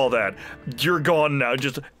 I saw that. You're gone now.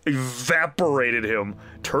 Just evaporated him.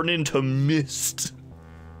 Turned into mist.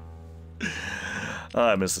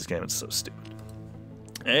 I miss this game. It's so stupid.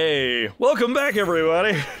 Hey, welcome back,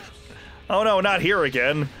 everybody. Oh no, not here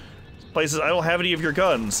again. Places, I don't have any of your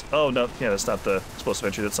guns. Oh no, yeah, that's not the explosive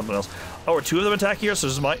entry. That's something else. Oh, are two of them attacking us?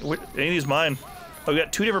 This is mine. Any of these mine? Oh, we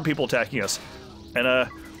got two different people attacking us. And I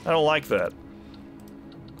don't like that.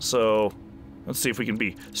 So, let's see if we can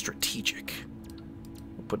be strategic.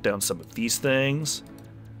 We'll put down some of these things.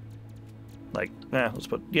 Like, let's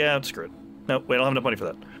put, yeah, screw it. No, wait, I don't have enough money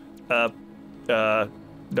for that.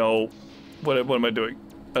 No. What am I doing?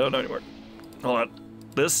 I don't know anymore. Hold on.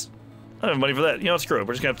 This? I don't have money for that. You know, screw it.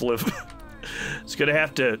 We're just gonna have to live. It's gonna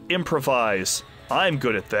have to improvise. I'm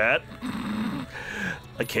good at that.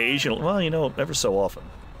 Occasionally. Well, you know, ever so often.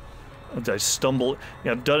 I stumble,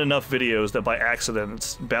 I've done enough videos that by accident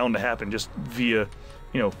it's bound to happen just via,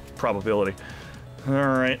 probability.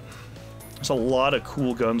 Alright. There's a lot of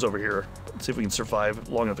cool guns over here. Let's see if we can survive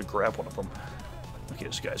long enough to grab one of them. Okay,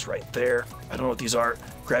 this guy's right there. I don't know what these are.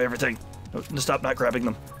 Grab everything. No, stop not grabbing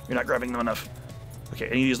them. You're not grabbing them enough. Okay,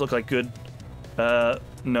 any of these look like good?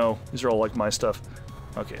 No. These are all like my stuff.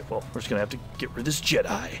 Okay, well, we're just gonna have to get rid of this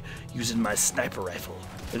Jedi using my sniper rifle.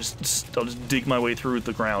 I'll just dig my way through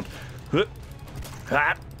the ground.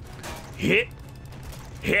 Hot, hit,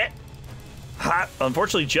 hot.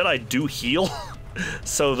 Unfortunately, Jedi do heal,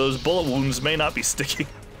 so those bullet wounds may not be sticking.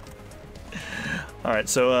 All right,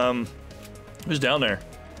 so who's down there?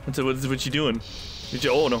 What you doing?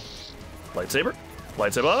 Oh no, lightsaber,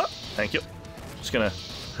 lightsaber. Thank you. Just gonna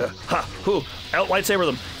out lightsaber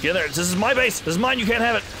them. Get in there. This is my base. This is mine. You can't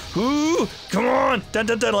have it. Ooh, come on. Dun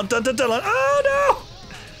dun dun dun dun dun. Oh no!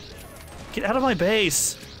 Get out of my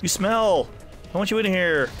base. You smell. I want you in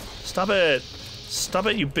here. Stop it. Stop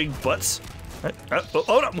it, you big butts.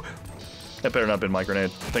 Oh no! That better not have been my grenade.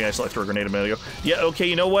 I think I just threw a grenade a minute ago. Yeah, okay,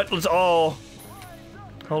 you know what? Let's all...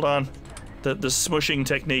 Hold on. The smushing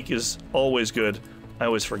technique is always good. I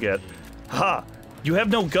always forget. Ha! You have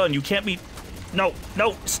no gun. You can't be... No,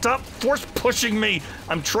 no, stop force pushing me.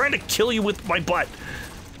 I'm trying to kill you with my butt.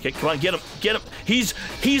 Okay, come on, get him, get him. He's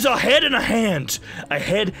a head and a hand. A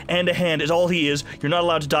head and a hand is all he is. You're not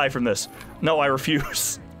allowed to die from this. No, I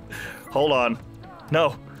refuse. Hold on.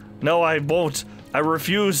 No, no, I won't. I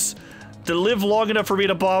refuse to live long enough for me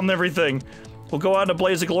to bomb everything. We'll go out in a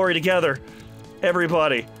blaze of glory together.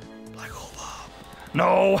 Everybody. Black hole bomb.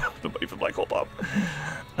 No, nobody for black hole bomb.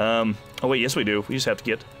 Oh wait, yes we do. We just have to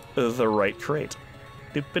get the right crate.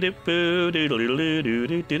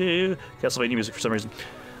 Castlevania music for some reason.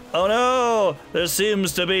 Oh no! There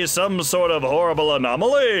seems to be some sort of horrible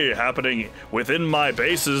anomaly happening within my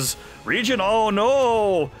base's region. Oh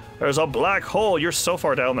no! There's a black hole. You're so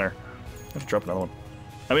far down there. I have to drop another one.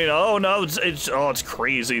 I mean, oh no, it's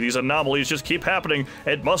crazy. These anomalies just keep happening.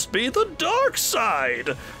 It must be the dark side.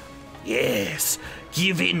 Yes,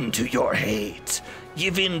 give in to your hate.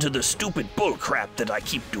 Give in to the stupid bullcrap that I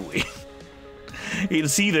keep doing. He'd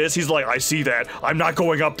see this, he's like, I see that. I'm not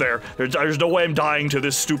going up there. There's no way I'm dying to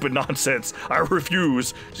this stupid nonsense. I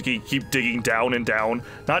refuse. Just keep digging down and down.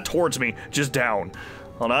 Not towards me, just down.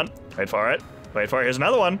 Hold on. Wait for it. Wait for it. Here's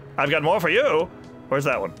another one. I've got more for you. Where's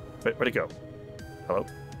that one? Where'd it go? Hello?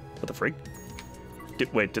 What the freak?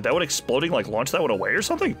 Wait, did that one exploding, like, launch that one away or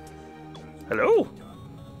something? Hello?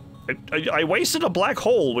 I wasted a black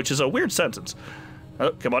hole, which is a weird sentence.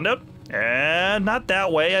 Oh, come on down. And not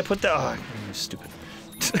that way. I put that... Oh, stupid.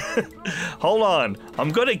 Hold on. I'm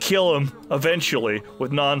gonna kill him eventually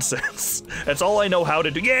with nonsense. That's all I know how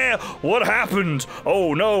to do. Yeah! What happened?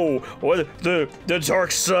 Oh no! What, the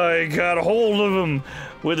dark side got a hold of him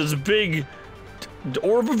with his big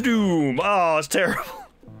orb of doom. Oh, it's terrible.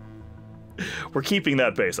 We're keeping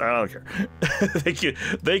that base. I don't care.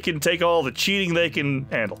 They can take all the cheating they can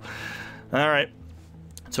handle. All right.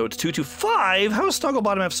 So it's 225. How does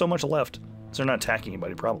Snugglebottom have so much left? Because they're not attacking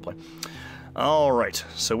anybody, probably. All right,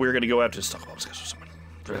 so we're gonna go after stock bombs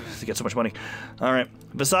to get so much money. All right,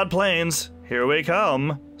 Facade Plains, here we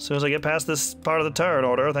come. As soon as I get past this part of the turn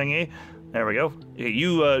order thingy, there we go.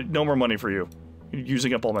 You, no more money for you. You're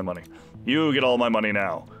using up all my money. You get all my money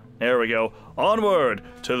now. There we go. Onward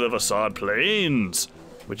to the Facade Plains,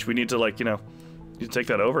 which we need to, like, you know, you take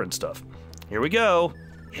that over and stuff. Here we go.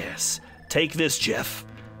 Yes, take this, Jeff.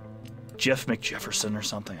 Jeff McJefferson or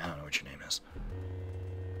something. I don't know what your name is.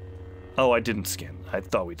 Oh, I didn't scan. I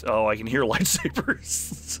thought we. Oh, I can hear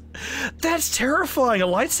lightsabers. That's terrifying. A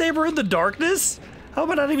lightsaber in the darkness? How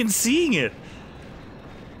am I not even seeing it?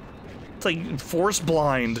 It's like force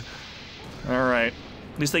blind. All right.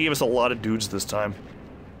 At least they gave us a lot of dudes this time,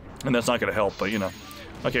 and that's not gonna help. But you know.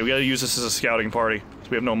 Okay, we gotta use this as a scouting party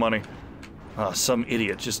because we have no money. Some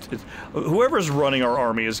idiot whoever's running our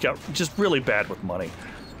army has got just really bad with money.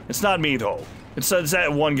 It's not me though. It's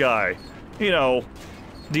that one guy. You know,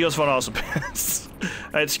 NeosForme also pants.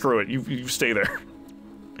 Alright, screw it. You stay there.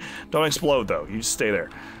 Don't explode though. You stay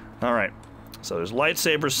there. All right. So there's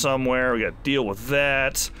lightsabers somewhere. We got to deal with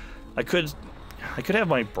that. I could have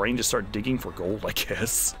my brain just start digging for gold, I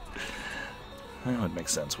guess. That would make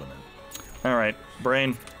sense, wouldn't it? All right,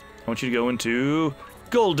 brain. I want you to go into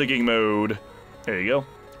gold digging mode. There you go.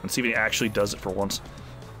 Let's see if he actually does it for once.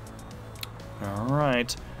 All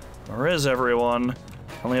right. Where is everyone? I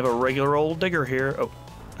only have a regular old digger here. Oh,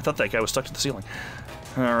 I thought that guy was stuck to the ceiling.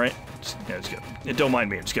 All right. Don't mind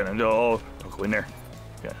me. I'm just gonna. Oh, don't go in there.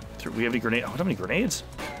 Yeah. We have any grenades? Oh, I don't have any grenades.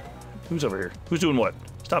 Who's over here? Who's doing what?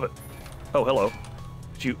 Stop it. Oh, hello.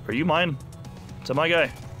 Are you mine? Is that my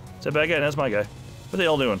guy? Is that bad guy? That's my guy. What are they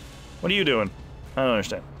all doing? What are you doing? I don't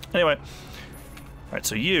understand. Anyway. Alright,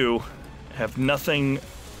 so you have nothing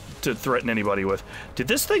to threaten anybody with. Did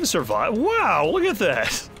this thing survive? Wow, look at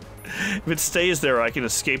that! If it stays there, I can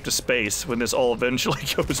escape to space when this all eventually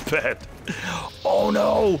goes bad. Oh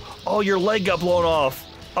no! Oh, your leg got blown off!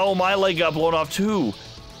 Oh, my leg got blown off too!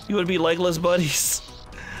 You would be legless buddies.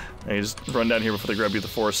 Hey, just run down here before they grab you with the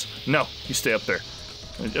force. No, you stay up there.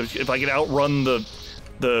 If I can outrun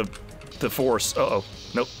the force. Uh-oh.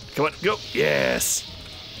 Nope. Come on, go! Yes!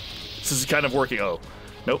 This is kind of working. Oh,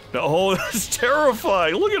 nope. No, oh, that's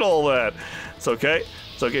terrifying. Look at all that. It's okay.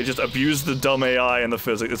 It's okay. Just abuse the dumb AI and the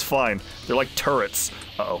physics. It's fine. They're like turrets.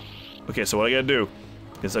 Uh-oh. Okay, so what I gotta do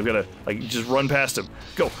is I've gotta, like, just run past him.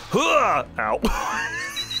 Go. Huh! Ow.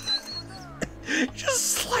 Just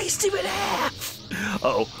sliced him in half.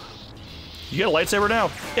 Uh-oh. You got a lightsaber now?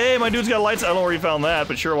 Hey, my dude's got a lightsaber. I don't know where he found that,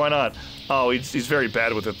 but sure, why not? Oh, he's very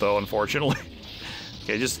bad with it, though, unfortunately.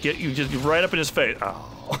 Okay, just right up in his face.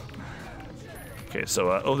 Oh. Okay,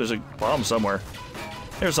 so, oh, there's a bomb somewhere.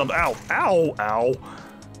 There's something. Ow! Ow! Ow!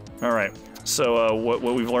 Alright, so, what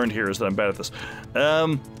we've learned here is that I'm bad at this.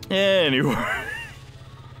 Anyway.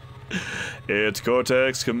 It's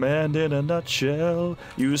Cortex Command in a nutshell.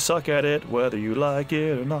 You suck at it, whether you like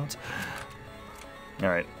it or not.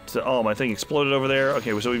 Alright, so, oh, my thing exploded over there.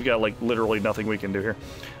 Okay, so we've got, like, literally nothing we can do here.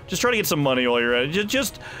 Just try to get some money while you're at it.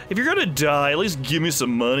 Just if you're gonna die, at least give me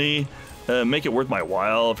some money. Make it worth my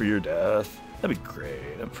while for your death. That'd be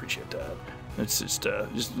great. I appreciate that. It's just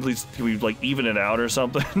at least can we, like, even it out or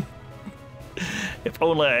something? If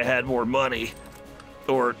only I had more money.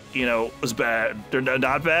 Or, you know, was bad. They're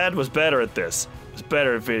not bad, was better at this. Was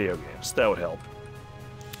better at video games. That would help.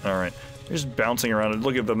 Alright. They're just bouncing around and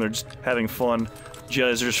look at them, they're just having fun.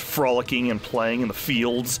 Jedis are just frolicking and playing in the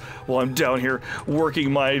fields while I'm down here working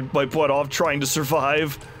my butt off trying to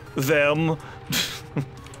survive them.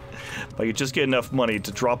 If I could just get enough money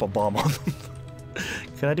to drop a bomb on them.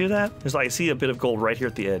 Can I do that? There's like, I see a bit of gold right here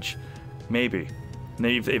at the edge. Maybe.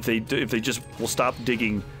 Maybe if they just will stop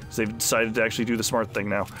digging, because they've decided to actually do the smart thing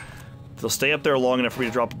now. They'll stay up there long enough for me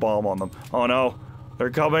to drop a bomb on them. Oh no, they're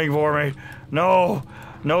coming for me. No,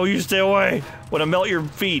 no, you stay away. I'm gonna melt your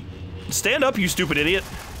feet. Stand up, you stupid idiot.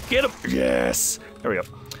 Get him. Yes. There we go.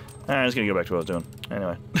 I'm just gonna go back to what I was doing.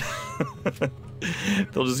 Anyway.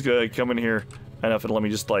 They'll just come in here enough and let me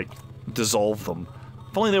just, like, dissolve them.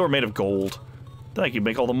 If only they were made of gold. Then I could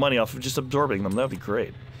make all the money off of just absorbing them. That'd be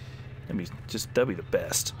great. That'd be the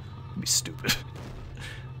best. That'd be stupid.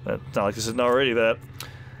 But not like this isn't already that.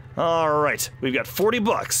 Alright. We've got 40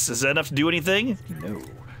 bucks. Is that enough to do anything? No.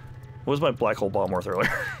 What was my black hole bomb worth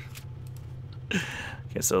earlier?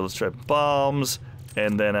 Okay, so let's try bombs,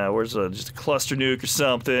 and then where's just a cluster nuke or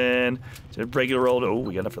something? Just a regular old. Oh,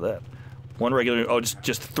 we got enough for that. One regular. Oh,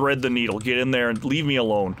 just thread the needle. Get in there and leave me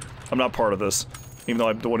alone. I'm not part of this, even though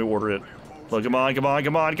I'm the one who ordered it. Look, come on, come on,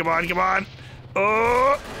 come on, come on, come on!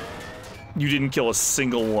 Oh! You didn't kill a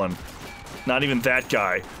single one. Not even that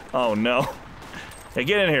guy. Oh no! Hey,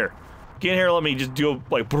 get in here. Get in here, let me just do,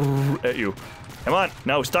 like, brrr at you. Come on.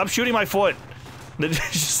 No, stop shooting my foot. Then he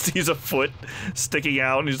just sees a foot sticking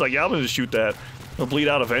out, and he's like, yeah, I'm gonna shoot that. It'll bleed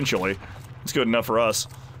out eventually. It's good enough for us.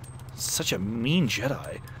 Such a mean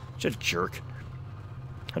Jedi. Such a jerk.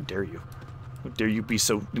 How dare you? How dare you be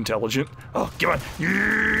so intelligent? Oh, come on.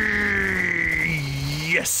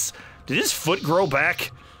 Yes! Did his foot grow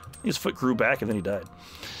back? His foot grew back and then he died.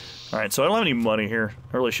 Alright, so I don't have any money here.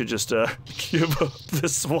 I really should just give up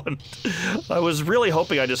this one. I was really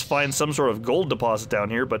hoping I'd just find some sort of gold deposit down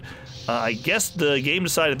here, but I guess the game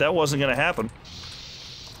decided that wasn't going to happen.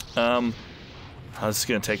 This is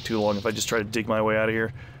going to take too long if I just try to dig my way out of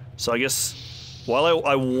here. So I guess, while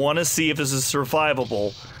I want to see if this is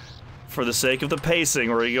survivable, for the sake of the pacing,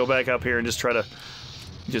 we're going to go back up here and just try to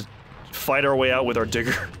just fight our way out with our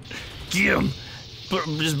digger. Get him!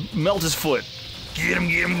 Just melt his foot. Get him,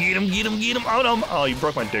 get him, get him, get him, get him. Oh, no. Oh, you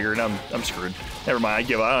broke my digger. Now I'm screwed. Never mind. I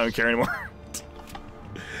give up. I don't care anymore.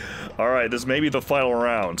 Alright, this may be the final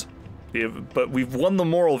round. But we've won the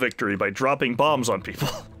moral victory by dropping bombs on people.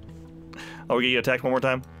 Oh, we get attacked one more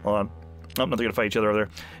time? Hold on. Oh, no, they're gonna fight each other over there.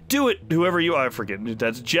 Do it, whoever you are. I forget.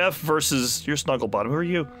 That's Jeff versus your Snugglebottom. Who are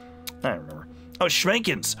you? I don't remember. Oh,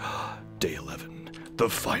 Schmankins. Day 11. The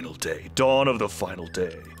final day. Dawn of the final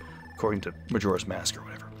day. According to Majora's Mask or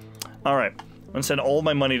whatever. Alright. I'm gonna send all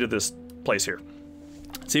my money to this place here.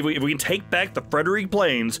 See if we can take back the Frederick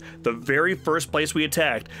Plains, the very first place we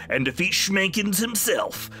attacked, and defeat Schmankins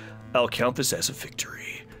himself. I'll count this as a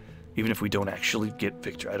victory. Even if we don't actually get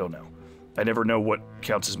victory. I don't know. I never know what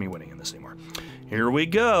counts as me winning in this anymore. Here we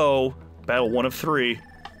go. Battle 1 of 3. So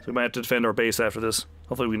we might have to defend our base after this.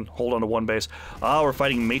 Hopefully we can hold on to one base. Ah, we're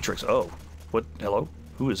fighting Matrix. Oh. What? Hello?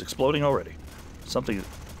 Who is exploding already? Something.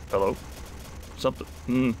 Hello?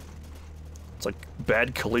 Something. It's like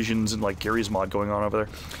bad collisions and like Gary's mod going on over there.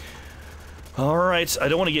 Alright, I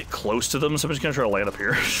don't want to get close to them, so I'm just gonna try to land up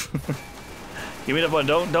here. Give me that one.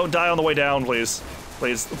 Don't die on the way down, please.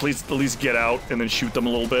 Please at least get out and then shoot them a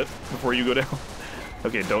little bit before you go down.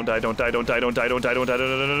 Okay, don't die, don't die, don't die, don't die, don't die, don't die,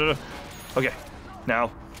 don't die, don't die. Okay,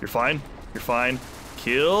 now, you're fine. You're fine.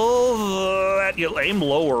 Kill that. You aim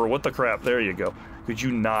lower. What the crap? There you go. Could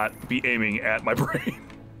you not be aiming at my brain?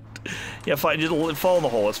 Yeah, fine. Just fall in the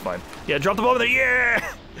hole. It's fine. Yeah, drop the bomb in there.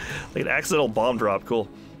 Yeah! Like an accidental bomb drop. Cool.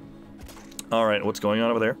 Alright, what's going on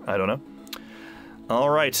over there? I don't know.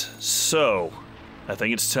 Alright, so I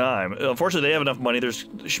think it's time. Unfortunately, they have enough money. There's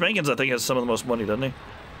Schmankins, I think, has some of the most money, doesn't he?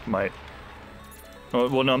 Might. Oh,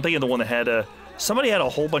 well, no, I'm thinking the one that had somebody had a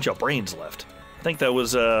whole bunch of brains left. I think that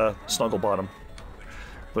was Snugglebottom.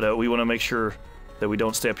 But we want to make sure that we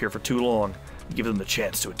don't stay up here for too long. Give them the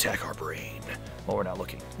chance to attack our brain while we're not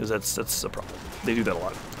looking, because that's a problem. They do that a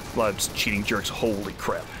lot. A lot of cheating jerks. Holy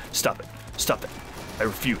crap! Stop it! Stop it! I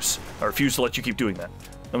refuse. I refuse to let you keep doing that.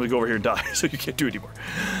 I'm gonna go over here and die, so you can't do it anymore.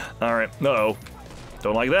 All right. Uh-oh.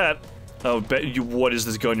 Don't like that. Oh, bet you. What is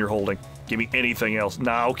this gun you're holding? Give me anything else.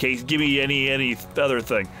 Nah, okay. Give me any other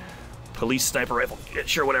thing. Police sniper rifle. Yeah,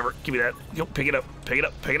 sure, whatever. Give me that. Go, pick it up. Pick it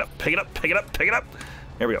up. Pick it up. Pick it up. Pick it up. Pick it up.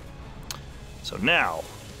 There we go. So now,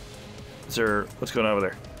 is there? What's going on over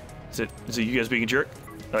there? Is it you guys being a jerk?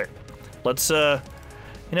 All right. Let's.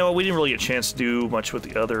 You know what? We didn't really get a chance to do much with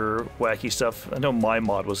the other wacky stuff. I know my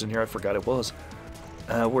mod was in here. I forgot it was.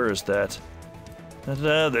 Where is that?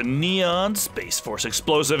 The Neon Space Force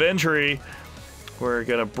Explosive Entry. We're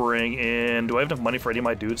gonna bring in... Do I have enough money for any of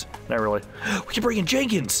my dudes? Not really. We can bring in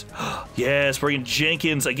Jenkins! Yes, bring in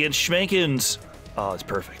Jenkins against Schmankins! Oh, it's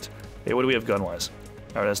perfect. Hey, what do we have gun-wise?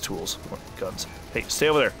 Alright, that's tools. Guns. Hey, stay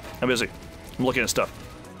over there. I'm busy. I'm looking at stuff.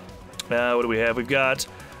 What do we have? We've got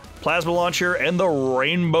Plasma Launcher and the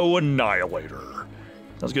Rainbow Annihilator.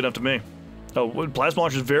 Sounds good enough to me. Oh, Plasma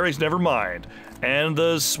Launcher's varies, never mind. And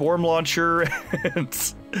the Swarm Launcher and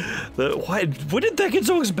the... Why did that get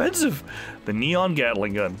so expensive? The Neon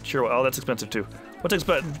Gatling Gun. Sure, oh, that's expensive too. What's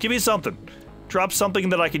expensive? Give me something. Drop something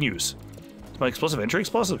that I can use. Is my explosive entry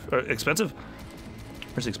explosive? Expensive?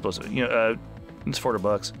 Where's the explosive? You know, it's $40.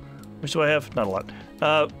 How much do I have? Not a lot.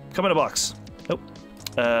 Come in a box. Nope.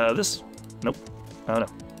 This? Nope. Oh no.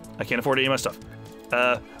 I can't afford any of my stuff.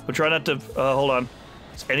 We'll try not to, hold on.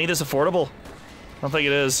 Is any of this affordable? I don't think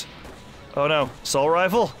it is. Oh no. Assault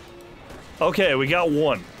rifle? Okay, we got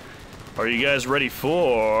one. Are you guys ready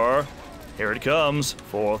for... Here it comes.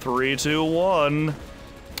 4, 3, 2, 1.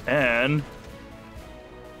 And...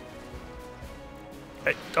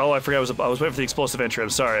 Oh, I forgot I was waiting for the explosive entry. I'm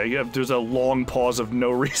sorry. There's a long pause of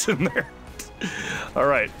no reason there.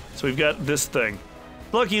 Alright, so we've got this thing.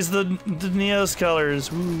 Look, he's the Neos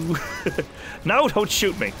colors. Woo. No, don't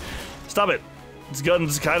shoot me. Stop it. This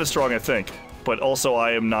gun's kind of strong, I think. But also,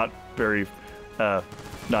 I am not very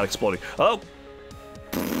not exploding. Oh!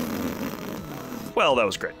 Well, that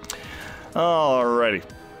was great. Alrighty.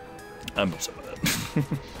 I'm upset with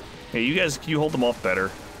that. Hey, you guys, can you hold them off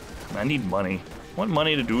better? I need money. I want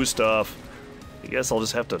money to do stuff. I guess I'll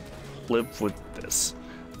just have to live with this.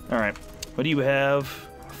 Alright. What do you have?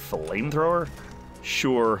 Flamethrower?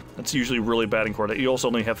 Sure. That's usually really bad in Cortex. You also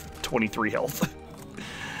only have 23 health.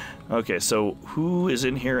 Okay, so who is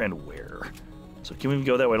in here and where? So can we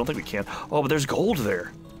go that way? I don't think we can. Oh, but there's gold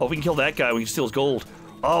there. Oh, if we can kill that guy, we can steal his gold.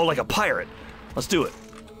 Oh, like a pirate. Let's do it.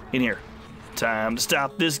 In here. Time to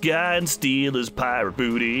stop this guy and steal his pirate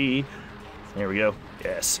booty. There we go.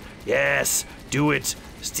 Yes. Yes. Do it.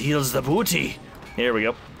 Steals the booty. There we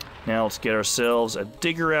go. Now let's get ourselves a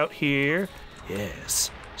digger out here.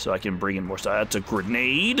 Yes. So I can bring in more stuff. That's a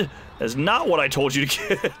grenade. That's not what I told you to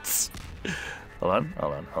get. Hold on.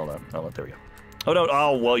 Hold on. Hold on. Hold on. There we go. Oh, no.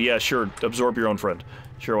 Oh, well, yeah, sure. Absorb your own friend.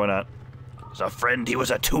 Sure, why not? He was a friend. He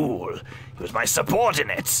was a tool. He was my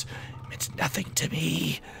subordinate. It meant nothing to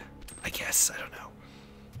me. I guess. I don't know.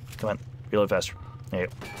 Come on. Reload faster. There you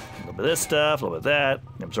go. A little bit of this stuff, a little bit of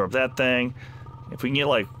that. Absorb that thing. If we can get,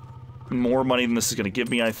 like, more money than this is going to give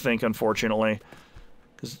me, I think, unfortunately.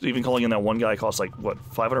 Because even calling in that one guy costs, like, what,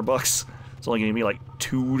 500 bucks? It's only going to be, like,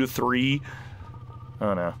 2 to 3.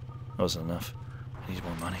 Oh, no. That wasn't enough. I need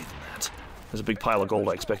more money than that. There's a big pile of gold.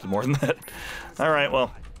 I expected more than that. Alright,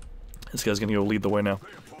 well. This guy's going to go lead the way now.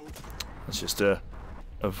 Let's just,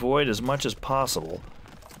 avoid as much as possible.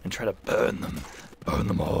 And try to burn them. Burn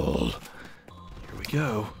them all. Here we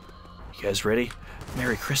go. You guys ready?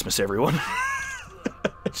 Merry Christmas, everyone. I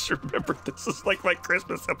just remembered this is like my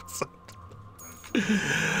Christmas episode.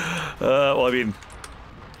 Well, I mean,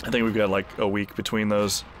 I think we've got like a week between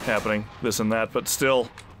those happening, this and that, but still,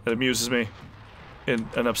 it amuses me in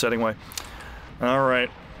an upsetting way. Alright.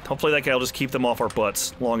 Hopefully that guy will just keep them off our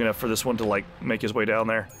butts long enough for this one to, like, make his way down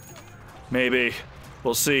there. Maybe.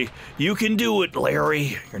 We'll see. You can do it,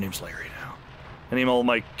 Larry. Your name's Larry now. I name all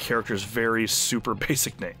my characters very super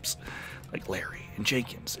basic names. Like Larry and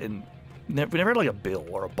Jenkins. And we never had like a Bill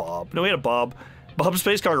or a Bob. No, we had a Bob. Bob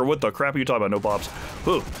Space Conqueror. What the crap are you talking about? No Bobs.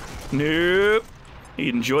 Ooh. Nope. You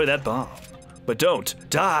enjoy that bomb. But don't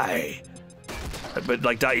die. But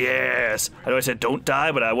like die. Yes. I know I said don't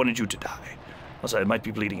die, but I wanted you to die. Also, I might be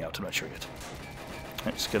bleeding out. I'm not sure yet.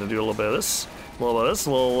 I'm just gonna do a little bit of this. A little bit of this.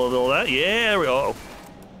 A little of that. Yeah. Uh-oh.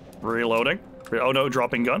 Reloading. Oh no,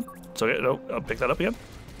 dropping gun. It's okay. No, I'll pick that up again.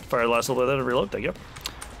 Fire the last little bit of that and reload. Thank you.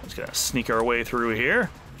 I'm just gonna sneak our way through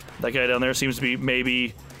here. That guy down there seems to be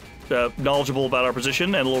maybe knowledgeable about our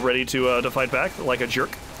position and a little ready to fight back like a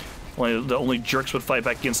jerk. Only jerks would fight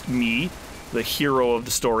back against me, the hero of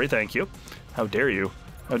the story. Thank you. How dare you?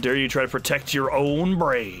 How dare you try to protect your own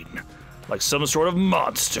brain like some sort of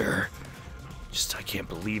monster? Just I can't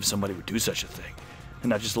believe somebody would do such a thing and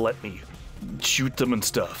not just let me shoot them and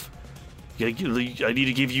stuff. I need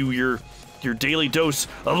to give you your daily dose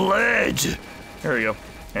of lead. There we go.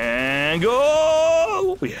 And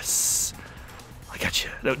go! Yes. I got you.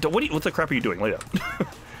 No, what the crap are you doing? Lay down.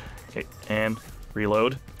 Okay, and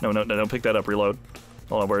reload. No, don't pick that up. Reload.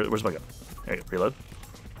 Hold on, where's my gun? There you go. Reload.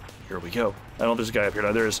 Here we go. I don't know if there's a guy up here.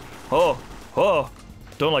 No, there is. Oh!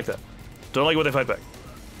 Don't like that. Don't like when they fight back.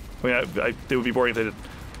 I mean, they would be boring if they did.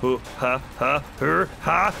 Okay,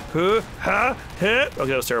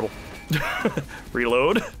 that was terrible.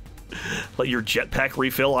 Reload. Let your jetpack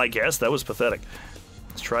refill, I guess. That was pathetic.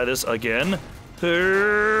 Let's try this again.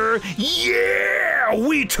 Yeah!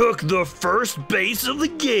 We took the first base of the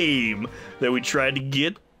game that we tried to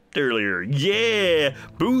get earlier. Yeah!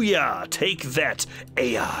 Booyah! Take that,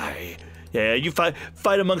 AI. Yeah, you fight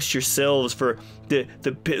amongst yourselves for the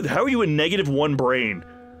how are you a -1 brain?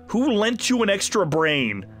 Who lent you an extra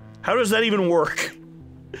brain? How does that even work?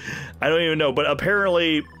 I don't even know, but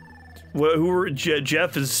apparently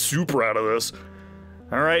Jeff is super out of this.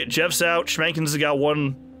 Alright, Jeff's out. Schmankins has got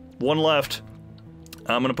one left.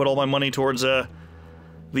 I'm gonna put all my money towards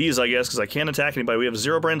these, I guess, because I can't attack anybody. We have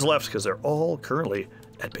 0 brains left because they're all currently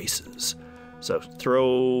at bases. So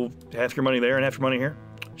throw half your money there and half your money here.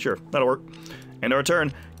 Sure, that'll work. And our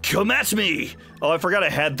turn. Come at me! Oh, I forgot I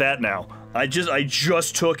had that now. I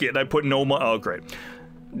just took it and I put no money. Oh, great.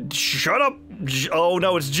 Shut up! Oh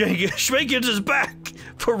no, it's Jenkins. Schmankins is back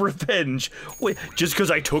for revenge. Wait, just because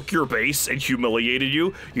I took your base and humiliated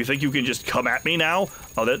you, you think you can just come at me now?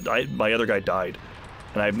 Oh, my other guy died,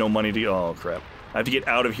 and I have no money to. Oh crap! I have to get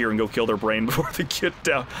out of here and go kill their brain before they get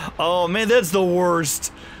down. Oh man, that's the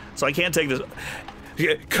worst. So I can't take this.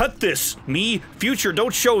 Cut this, me. Future,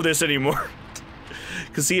 don't show this anymore.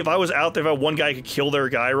 Because see, if I was out there, if one guy could kill their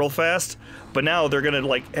guy real fast, but now they're gonna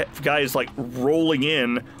like guys like rolling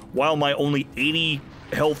in while my only 80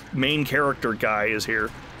 health main character guy is here.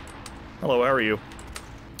 Hello, how are you?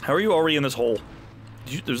 How are you already in this hole?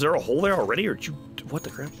 Is there a hole there already, or did you... What the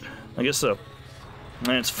crap? I guess so.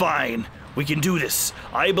 It's fine. We can do this.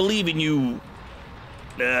 I believe in you,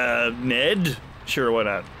 Ned? Sure, why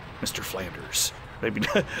not? Mr. Flanders. Maybe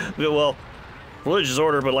not. Well, religious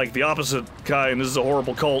order, but like the opposite kind. This is a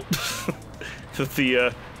horrible cult. With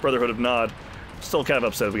the Brotherhood of Nod. Still kind of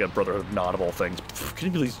upset we got Brotherhood of Nod of all things. Can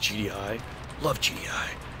you believe GDI? Love GDI.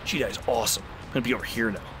 GDI is awesome. I'm gonna be over here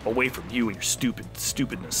now, away from you and your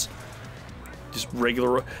stupidness. Just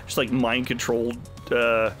regular, just like mind-controlled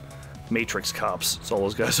Matrix cops. That's all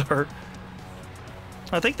those guys are.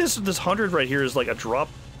 I think this 100 right here is like a drop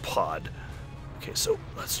pod. Okay, so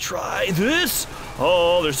let's try this.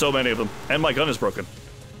 Oh, there's so many of them, and my gun is broken.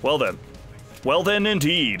 Well then,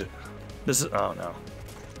 indeed. This is. Oh no,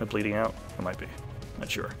 am I bleeding out? I might be. Not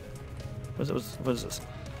sure. What is this?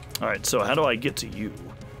 All right, so how do I get to you?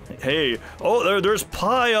 Hey, oh, there's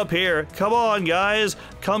pie up here. Come on, guys.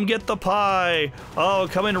 Come get the pie. Oh,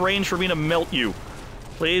 come in range for me to melt you.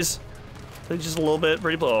 Please. Please, just a little bit.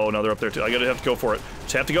 Oh, no, they're up there, too. I have to go for it.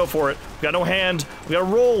 Just have to go for it. We got no hand. We gotta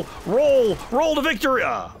roll to victory.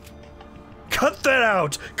 Ah. Cut that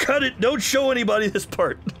out. Cut it. Don't show anybody this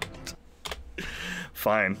part.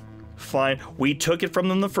 Fine. We took it from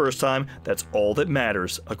them the first time. That's all that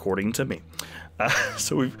matters, according to me.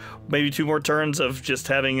 So we've maybe 2 more turns of just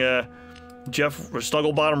having Jeff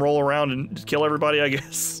Snugglebottom roll around and kill everybody, I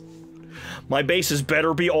guess. My bases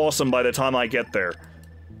better be awesome by the time I get there.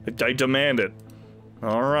 I demand it.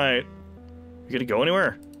 Alright. You gonna go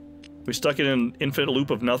anywhere? We stuck in an infinite loop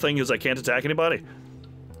of nothing because I can't attack anybody?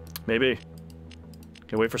 Maybe.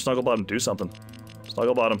 Can wait for Snugglebottom to do something.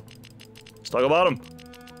 Snugglebottom.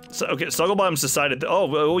 So, okay, Snugglebottom's decided that,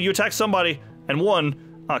 oh, you attacked somebody and won.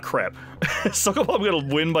 Ah, crap. Snugglebottom's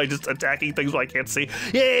gonna win by just attacking things I can't see.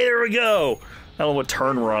 Yay, there we go! I don't know what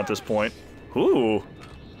turn we're on at this point. Ooh.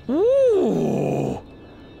 Ooh! Ooh,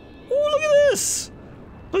 look at this!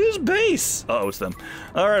 Look at this base! Uh-oh, it's them.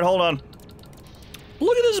 Alright, hold on.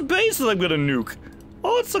 Look at this base that I'm gonna nuke!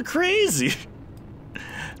 Oh, it's so crazy!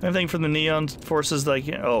 Everything from the Neon Forces that I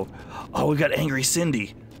can't... Oh, we've got Angry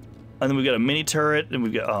Cindy. And then we've got a mini turret, and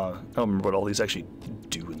we've got... I don't remember what all these actually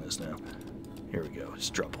do in this now. Here we go.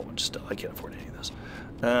 Just drop a whole bunch of stuff. I can't afford any of this.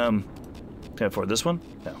 Can I afford this one?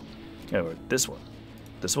 No. Can I afford this one?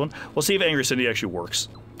 This one? We'll see if Angry Cindy actually works.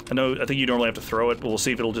 I think you normally have to throw it, but we'll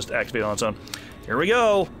see if it'll just activate on its own. Here we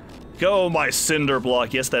go! Go, my cinder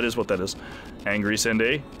block! Yes, that is what that is. Angry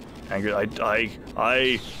Cindy.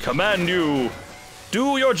 I command you!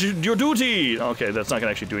 Do your duty! Okay, that's not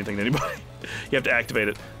gonna actually do anything to anybody. You have to activate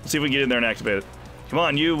it. Let's see if we can get in there and activate it. Come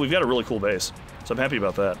on, you! We've got a really cool base. So I'm happy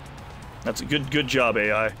about that. That's a good job,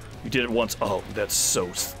 AI. You did it once. Oh, that's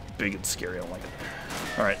so big and scary. I don't like it.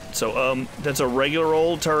 Alright, so, that's a regular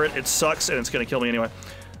old turret. It sucks, and it's gonna kill me anyway.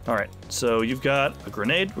 Alright, so you've got a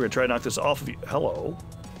grenade. We're gonna try to knock this off of you. Hello.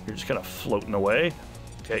 You're just kind of floating away.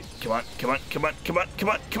 Okay, come on.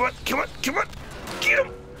 Get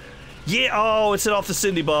him! Yeah, oh, it's hit off the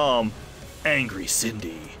Cindy bomb. Angry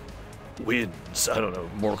Cindy wins. I don't know,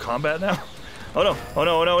 Mortal Kombat now? Oh no, oh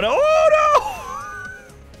no!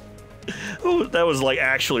 Oh, that was like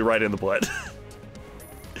actually right in the butt.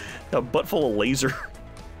 A butt full of laser.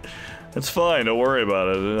 It's fine, don't worry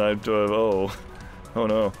about it. Oh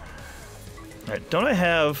no. Alright, don't I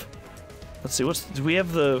have... Let's see, do we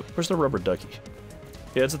have the... Where's the rubber ducky?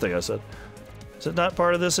 Yeah, that's the thing I said. Is it not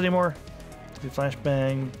part of this anymore?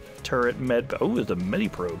 Flashbang, turret, med... Oh, it's a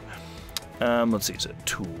medi-probe. Let's see, is it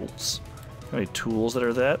tools? How many tools that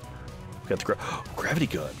are that? We got the gravity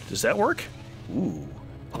gun. Does that work? Ooh.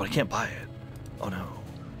 Oh, but I can't buy it. Oh no.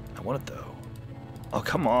 I want it though. Oh,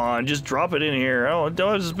 come on, just drop it in here. I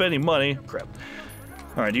don't have to spend any money. Crap.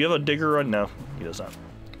 Alright, do you have a digger run? No, he does not.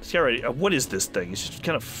 See, already, what is this thing? It's just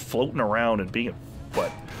kind of floating around and being a...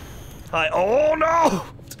 What? Hi. Oh no!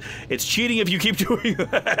 It's cheating if you keep doing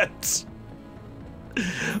that.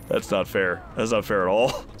 That's not fair. That's not fair at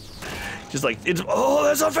all. Just like, it's... Oh,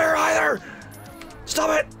 that's not fair either! Stop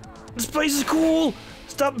it! This place is cool!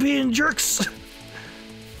 Stop being jerks!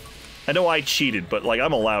 I know I cheated, but like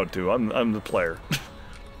I'm allowed to. I'm the player.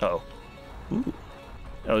 Uh-oh. Ooh.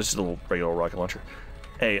 Oh, this is a little regular rocket launcher.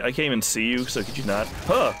 Hey, I can't even see you, so could you not?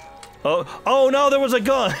 Huh? Oh no, there was a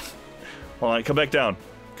gun! Hold on, come back down.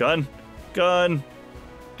 Gun,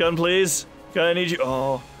 please. Gun, I need you.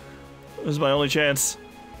 Oh, this is my only chance.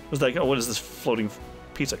 Was like, oh, what is this floating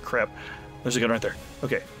piece of crap? There's a gun right there.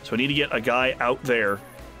 Okay, so I need to get a guy out there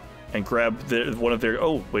and grab one of their.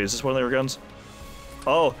 Oh, wait, is this one of their guns?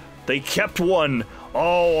 Oh. They kept one.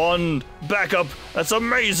 Oh, on backup. That's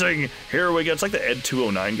amazing. Here we go. It's like the Ed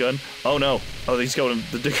 209 gun. Oh no. Oh, he's going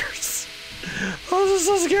to the diggers. Oh, this is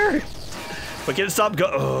so scary. But can it stop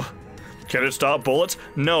can it stop bullets?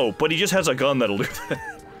 No, but he just has a gun that'll do that.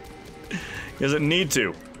 He doesn't need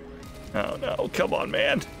to. Oh no, come on,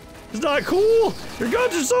 man. It's not cool. Your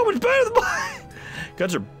guns are so much better than mine.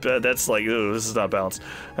 Guns are bad. That's like, ooh, this is not balanced.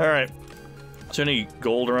 All right. Is there any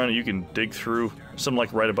gold around you can dig through? Something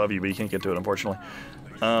like right above you, but you can't get to it, unfortunately.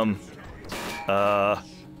 That's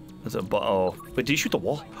a oh, wait, did you shoot the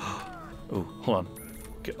wall? Oh, hold on.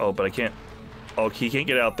 Oh, but I can't. Oh, he can't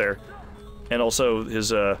get out there. And also,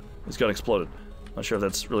 his gun exploded. Not sure if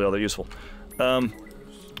that's really all that useful. Hold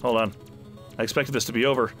on. I expected this to be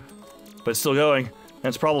over, but it's still going. And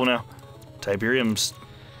it's a problem now. Tiberium's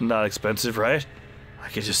not expensive, right? I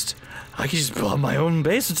could just build my own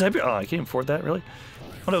base in Tiberium. Oh, I can't afford that, really?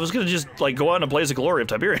 I was gonna just, like, go out in a blaze of glory of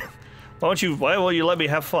Tiberium. Why won't you let me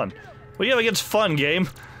have fun? What do you have against fun, game?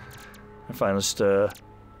 I find this,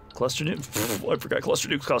 cluster nuke? I forgot cluster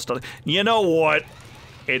nukes cost nothing. You know what?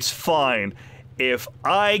 It's fine. If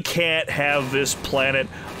I can't have this planet,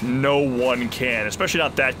 no one can. Especially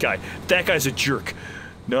not that guy. That guy's a jerk.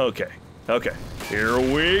 No, okay. Okay. Here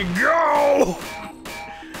we go!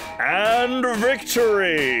 And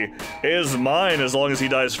victory is mine as long as he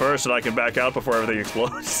dies first and I can back out before everything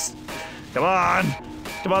explodes. Come on!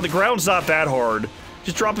 Come on, the ground's not that hard.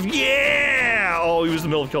 Just drop him. Yeah! Oh, he was in the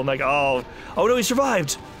middle of killing that guy. Oh. Oh no, he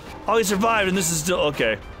survived! Oh, he survived, and this is still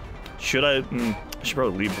okay. Should I? I should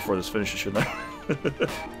probably leave before this finishes, shouldn't I?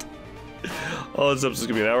 Oh, this episode's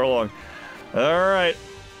gonna be an hour long. Alright.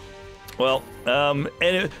 Well,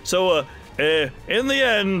 so, in the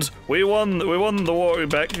end, we won the war.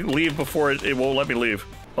 Leave before it won't let me leave.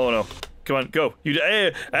 Oh no. Come on, go.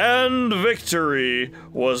 And victory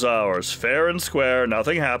was ours. Fair and square,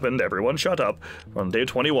 nothing happened, everyone shut up. On day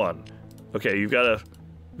 21. Okay, we gotta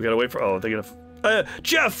wait for, oh, they're gonna,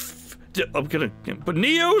 Jeff! I'm gonna, but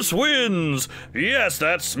Neos wins! Yes,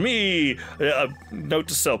 that's me! Note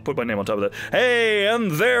to self, put my name on top of that. Hey,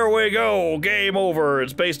 and there we go! Game over!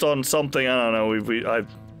 It's based on something, I don't know,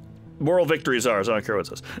 moral victory is ours, I don't care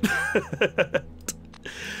what it says.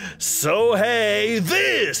 So hey,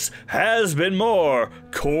 this has been more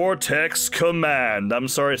Cortex Command. I'm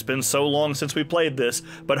sorry it's been so long since we played this,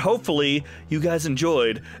 but hopefully you guys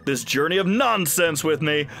enjoyed this journey of nonsense with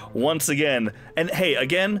me once again. And hey,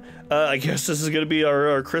 again, I guess this is gonna be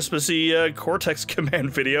our Christmassy Cortex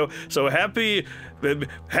Command video. So happy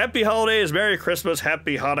holidays, Merry Christmas,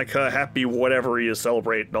 Happy Hanukkah, happy whatever you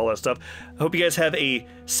celebrate and all that stuff. I hope you guys have a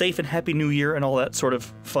safe and happy new year and all that sort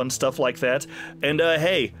of fun stuff like that. And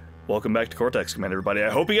hey, welcome back to Cortex Command, everybody. I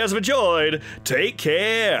hope you guys have enjoyed. Take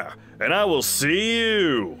care, and I will see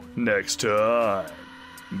you next time.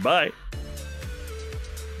 Bye.